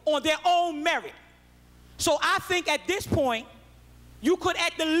wrote, on their own merit. So I think at this point, you could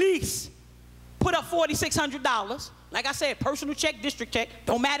at the least put up $4,600. Like I said, personal check, district check,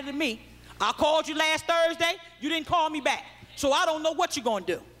 don't matter to me. I called you last Thursday, you didn't call me back. So I don't know what you're going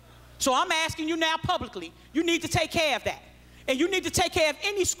to do. So I'm asking you now publicly, you need to take care of that. And you need to take care of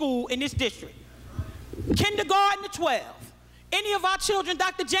any school in this district. Kindergarten to 12. Any of our children,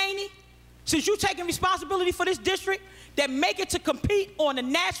 Dr. Janey, since you're taking responsibility for this district, that make it to compete on a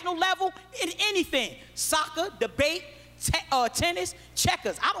national level in anything, soccer, debate, tennis,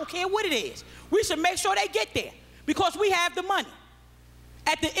 checkers, I don't care what it is. We should make sure they get there because we have the money.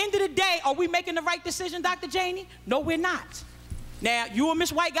 At the end of the day, are we making the right decision, Dr. Janey? No, we're not. Now, you and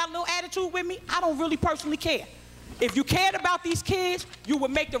Miss White got a little attitude with me. I don't really personally care. If you cared about these kids, you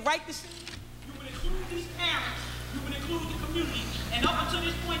would make the right decision. You would include these parents. You would include the community. And up until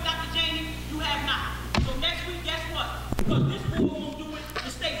this point, Dr. Janey, you have not. So next week, guess what? Because this board won't do it, the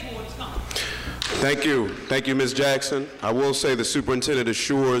state board is coming. Thank you. Thank you, Ms. Jackson. I will say the superintendent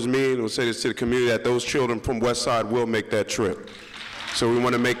assures me, and will say this to the community, that those children from West Side will make that trip. So we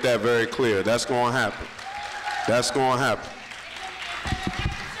want to make that very clear. That's going to happen. That's going to happen.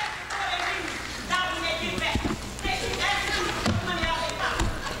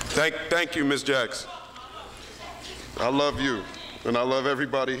 Thank you, Ms. Jackson. I love you, and I love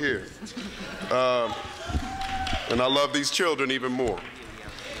everybody here. And I love these children even more.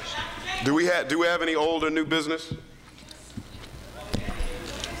 Do we have any old or new business?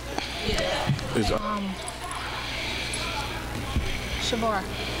 Shavar.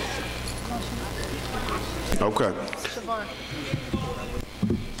 Okay. Shavar.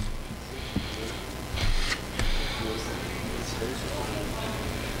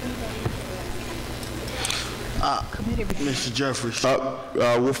 Mr. Jeffries.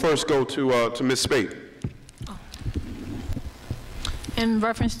 We'll first go to Ms. Spate. In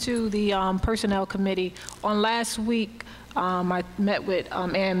reference to the Personnel Committee, on last week, I met with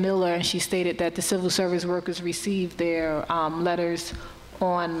Ann Miller, and she stated that the civil service workers received their letters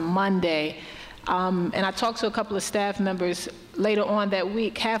on Monday. And I talked to a couple of staff members later on that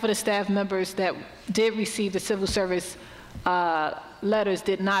week. Half of the staff members that did receive the civil service letters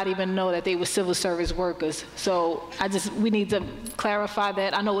did not even know that they were civil service workers. So we need to clarify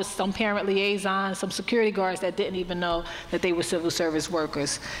that. I know it's some parent liaisons, some security guards that didn't even know that they were civil service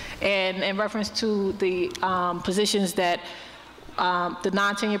workers. And in reference to the positions that, the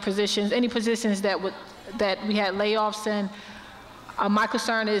non-tenured positions, any positions that we had layoffs in, my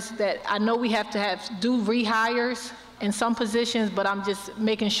concern is that I know we have to do rehires in some positions, but I'm just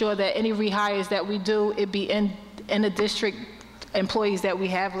making sure that any rehires that we do, it be in the district employees that we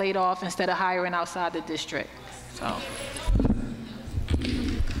have laid off instead of hiring outside the district. So.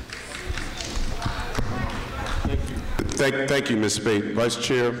 Thank you, Ms. Spate. Vice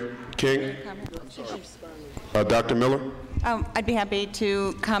Chair King. Dr. Miller. I'd be happy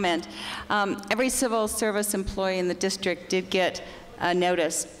to comment. Every civil service employee in the district did get a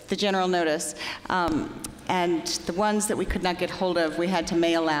notice, the general notice. And the ones that we could not get hold of, we had to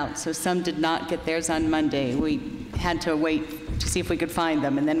mail out. So some did not get theirs on Monday. We had to wait to see if we could find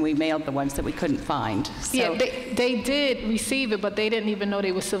them, and then we mailed the ones that we couldn't find. So, yeah, they did receive it, but they didn't even know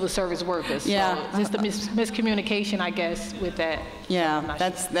they were civil service workers. Yeah. So just the miscommunication, I guess, with that. Yeah,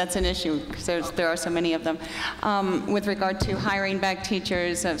 that's an issue, because there are so many of them. With regard to hiring back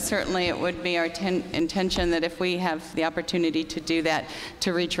teachers, certainly it would be our intention that if we have the opportunity to do that,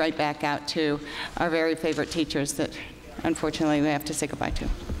 to reach right back out to our very favorite teachers that unfortunately we have to say goodbye to.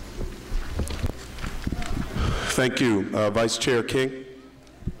 Thank you. Vice Chair King.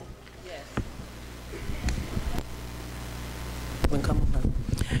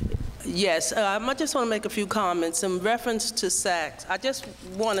 Yes, I just want to make a few comments in reference to SACs. I just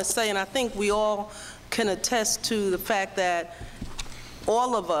want to say, and I think we all can attest to the fact that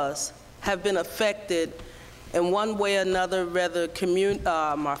all of us have been affected in one way or another, whether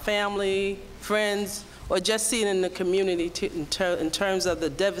our family, friends, or just seeing in the community in terms of the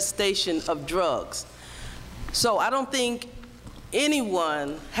devastation of drugs. So I don't think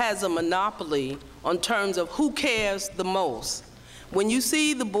anyone has a monopoly on terms of who cares the most. When you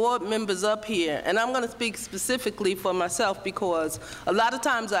see the board members up here, and I'm going to speak specifically for myself because a lot of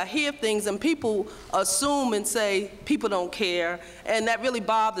times I hear things and people assume and say people don't care, and that really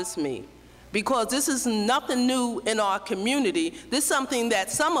bothers me because this is nothing new in our community. This is something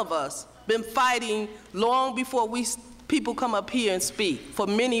that some of us been fighting long before people come up here and speak for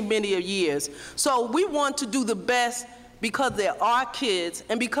many, many years. So we want to do the best because they're our kids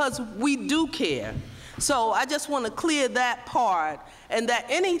and because we do care. So I just want to clear that part, and that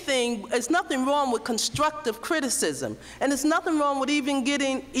there's nothing wrong with constructive criticism, and there's nothing wrong with even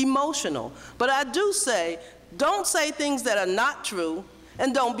getting emotional. But I do say, don't say things that are not true,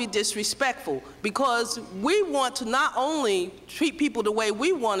 and don't be disrespectful, because we want to not only treat people the way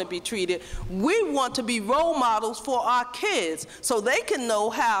we want to be treated, we want to be role models for our kids so they can know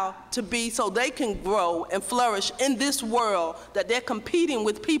how to be, so they can grow and flourish in this world that they're competing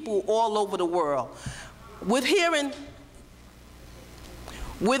with people all over the world.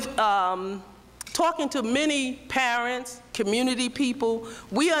 Talking to many parents, community people,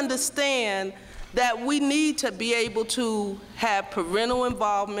 we understand that we need to be able to have parental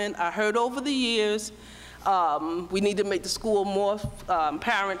involvement. I heard over the years, we need to make the school more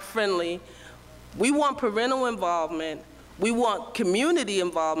parent-friendly. We want parental involvement. We want community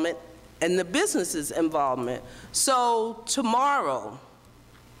involvement and the businesses' involvement. So tomorrow,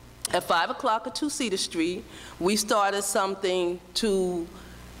 at 5 o'clock at 2 Cedar Street, we started something to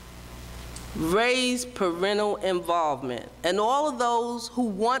raise parental involvement. And all of those who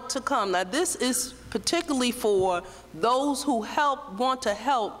want to come, now this is particularly for those who want to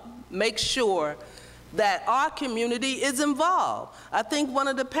help make sure that our community is involved. I think one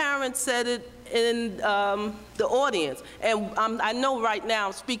of the parents said it in the audience, and I know right now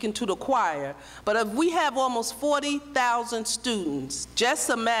I'm speaking to the choir, but if we have almost 40,000 students, just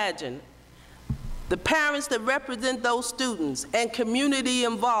imagine the parents that represent those students and community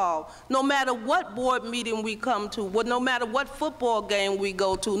involved, no matter what board meeting we come to, no matter what football game we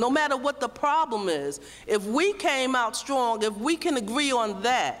go to, no matter what the problem is, if we came out strong, if we can agree on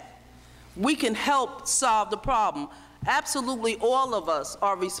that, we can help solve the problem. Absolutely all of us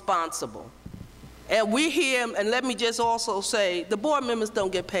are responsible. And we're here, and let me just also say, the board members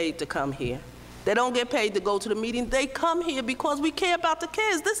don't get paid to come here. They don't get paid to go to the meeting. They come here because we care about the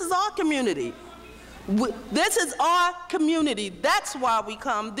kids. This is our community. This is our community. That's why we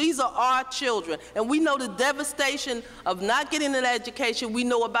come. These are our children. And we know the devastation of not getting an education. We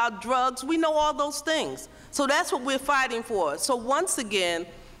know about drugs. We know all those things. So that's what we're fighting for. So once again,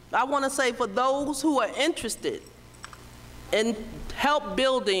 I want to say for those who are interested in help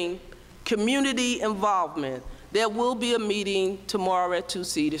building community involvement, there will be a meeting tomorrow at 2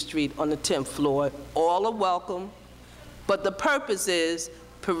 Cedar Street on the 10th floor. All are welcome. But the purpose is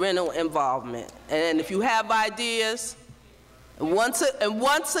parental involvement. And if you have ideas, once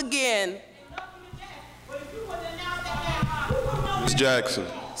again, Ms. Jackson.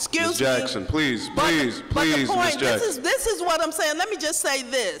 Excuse Ms. Jackson, me. please, But Ms. the point, Jackson. this is what I'm saying. Let me just say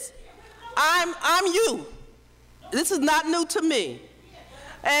this. I'm you. This is not new to me.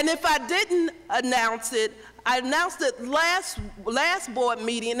 And if I didn't announce it, I announced it last board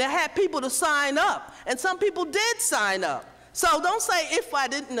meeting and had people to sign up. And some people did sign up. So don't say if I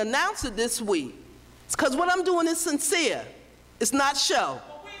didn't announce it this week. It's because what I'm doing is sincere. It's not show.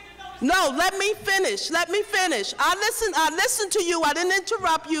 No, let me finish. Let me finish. I listened to you. I didn't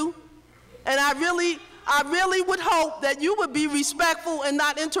interrupt you. And I really would hope that you would be respectful and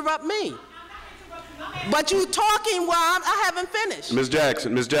not interrupt me. But you talking while I haven't finished. Ms.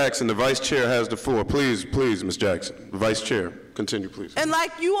 Jackson, the vice chair has the floor. Please, Ms. Jackson. The vice chair, continue, please. And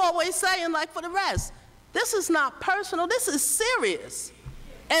like you always say, and like for the rest, this is not personal. This is serious.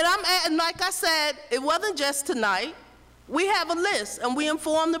 And like I said, it wasn't just tonight. We have a list, and we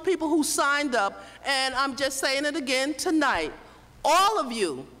informed the people who signed up, and I'm just saying it again tonight. All of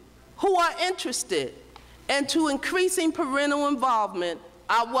you who are interested into increasing parental involvement,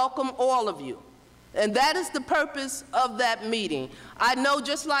 I welcome all of you. And that is the purpose of that meeting. I know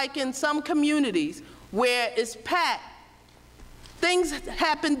just like in some communities where it's packed, things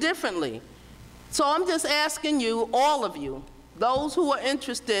happen differently. So I'm just asking you, all of you, those who are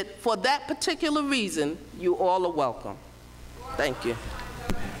interested for that particular reason, you all are welcome. Thank you.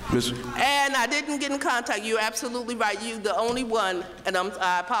 And I didn't get in contact. You're absolutely right. You're the only one, and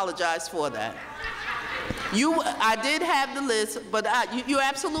I apologize for that. I did have the list, but you're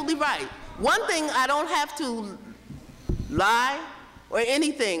absolutely right. One thing, I don't have to lie or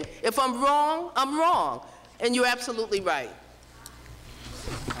anything. If I'm wrong, I'm wrong. And you're absolutely right.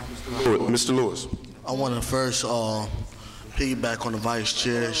 Mr. Lewis. I want to first piggyback on the vice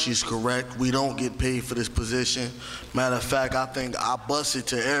chair. She's correct. We don't get paid for this position. Matter of fact, I think I bus it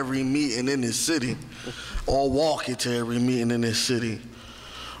to every meeting in this city or walk it to every meeting in this city.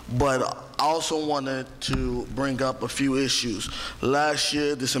 But I also wanted to bring up a few issues. Last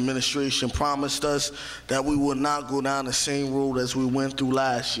year, this administration promised us that we would not go down the same road as we went through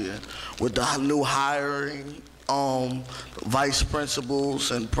last year with the new hiring, vice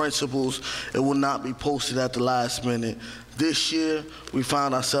principals and principals. It will not be posted at the last minute. This year, we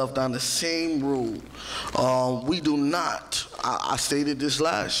found ourselves down the same road. We do not, I stated this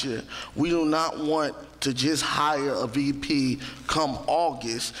last year, we do not want to just hire a VP come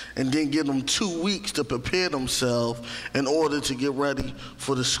August and then give them 2 weeks to prepare themselves in order to get ready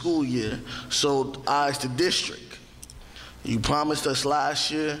for the school year. So I asked the district, you promised us last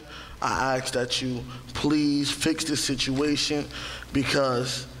year, I ask that you please fix this situation,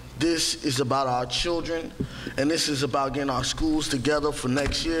 because this is about our children, and this is about getting our schools together for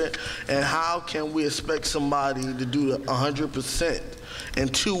next year. And how can we expect somebody to do 100% in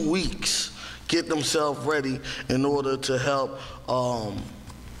 2 weeks, get themselves ready in order to help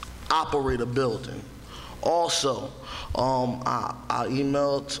operate a building? Also, I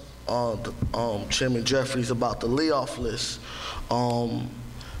emailed Chairman Jeffries about the layoff list.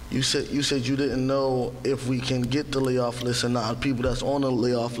 You said you didn't know if we can get the layoff list or not, people that's on the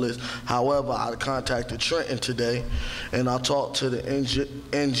layoff list. However, I contacted Trenton today, and I talked to the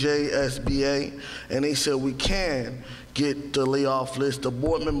NJSBA, and they said we can get the layoff list. The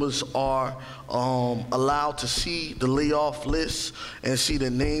board members are allowed to see the layoff list and see the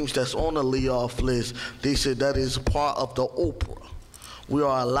names that's on the layoff list. They said that is part of the Oprah. We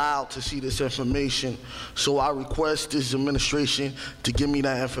are allowed to see this information, so I request this administration to give me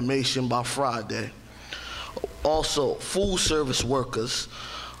that information by Friday. Also, food service workers.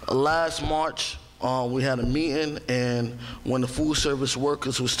 Last March, we had a meeting, and when the food service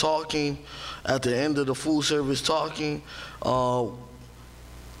workers was talking, at the end of the food service talking,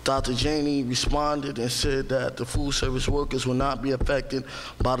 Dr. Janey responded and said that the food service workers will not be affected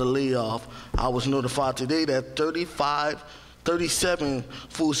by the layoff. I was notified today that 37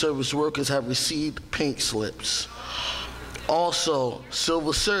 food service workers have received pink slips. Also,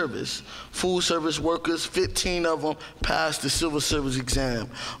 civil service. Food service workers, 15 of them passed the civil service exam.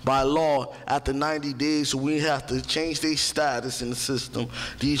 By law, after 90 days, we have to change their status in the system.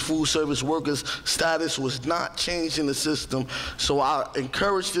 These food service workers' status was not changed in the system, so I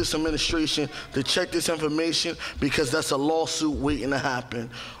encourage this administration to check this information because that's a lawsuit waiting to happen.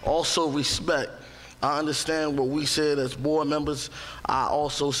 Also, respect. I understand what we said as board members. I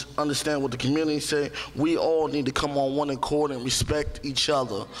also understand what the community said. We all need to come on one accord and respect each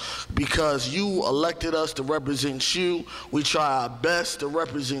other because you elected us to represent you. We try our best to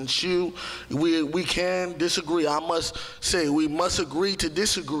represent you. We can disagree. I must say we must agree to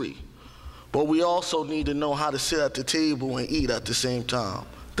disagree, but we also need to know how to sit at the table and eat at the same time.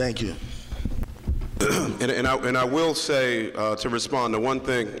 Thank you. And I will say to respond to one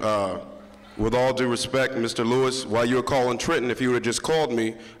thing, with all due respect, Mr. Lewis, while you were calling Trenton, if you would have just called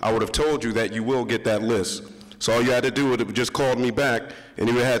me, I would have told you that you will get that list. So all you had to do would have just called me back, and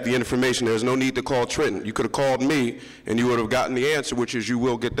you would have had the information. There's no need to call Trenton. You could have called me, and you would have gotten the answer, which is you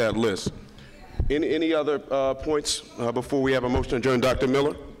will get that list. Any other points before we have a motion to adjourn? Dr.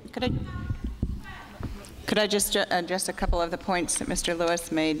 Miller? Could I just address a couple of the points that Mr. Lewis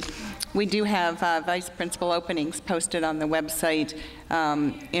made? We do have vice principal openings posted on the website.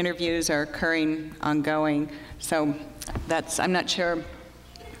 Interviews are occurring ongoing. So that's, I'm not sure,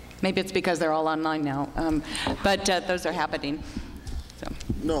 maybe it's because they're all online now, but those are happening. So.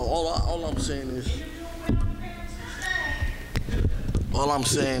 No, all I'm saying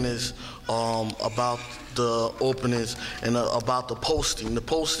is about the openings and about the posting. The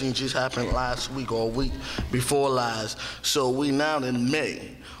posting just happened last week or a week before last. So we now in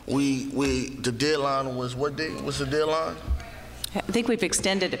May. The deadline was what date? What's the deadline? I think we've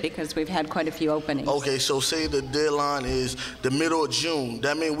extended it because we've had quite a few openings. Okay, so say the deadline is the middle of June.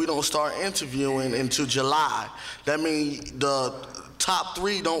 That means we don't start interviewing until July. That means the top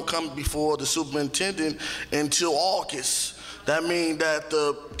 3 don't come before the superintendent until August. That means that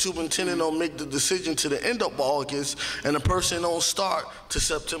the superintendent don't make the decision to the end of August, and the person don't start to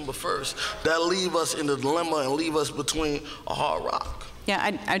September 1st. That leave us in the dilemma and leave us between a hard rock.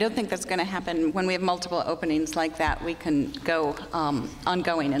 Yeah, I don't think that's going to happen. When we have multiple openings like that, we can go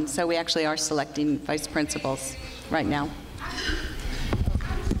ongoing, and so we actually are selecting vice principals right now.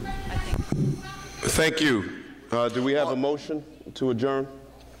 Thank you. Do we have a motion to adjourn?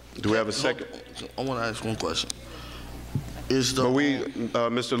 Do we have a second? I want to ask one question.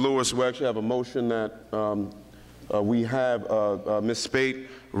 Mr. Lewis, we actually have a motion that we have Ms. Spate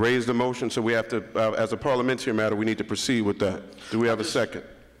raised the motion, so we have to, as a parliamentary matter, we need to proceed with that. Do we have a second?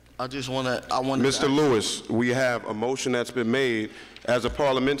 Mr. Lewis, we have a motion that's been made. As a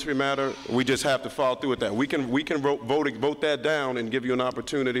parliamentary matter, we just have to follow through with that. We can vote that down and give you an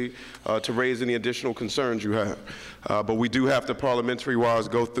opportunity to raise any additional concerns you have. But we do have to parliamentary-wise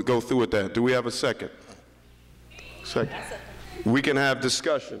go through with that. Do we have a second? Second. We can have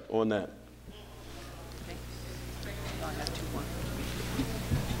discussion on that.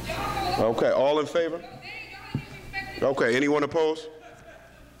 Okay, all in favor? Okay, anyone opposed?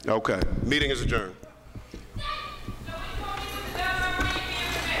 Okay, meeting is adjourned.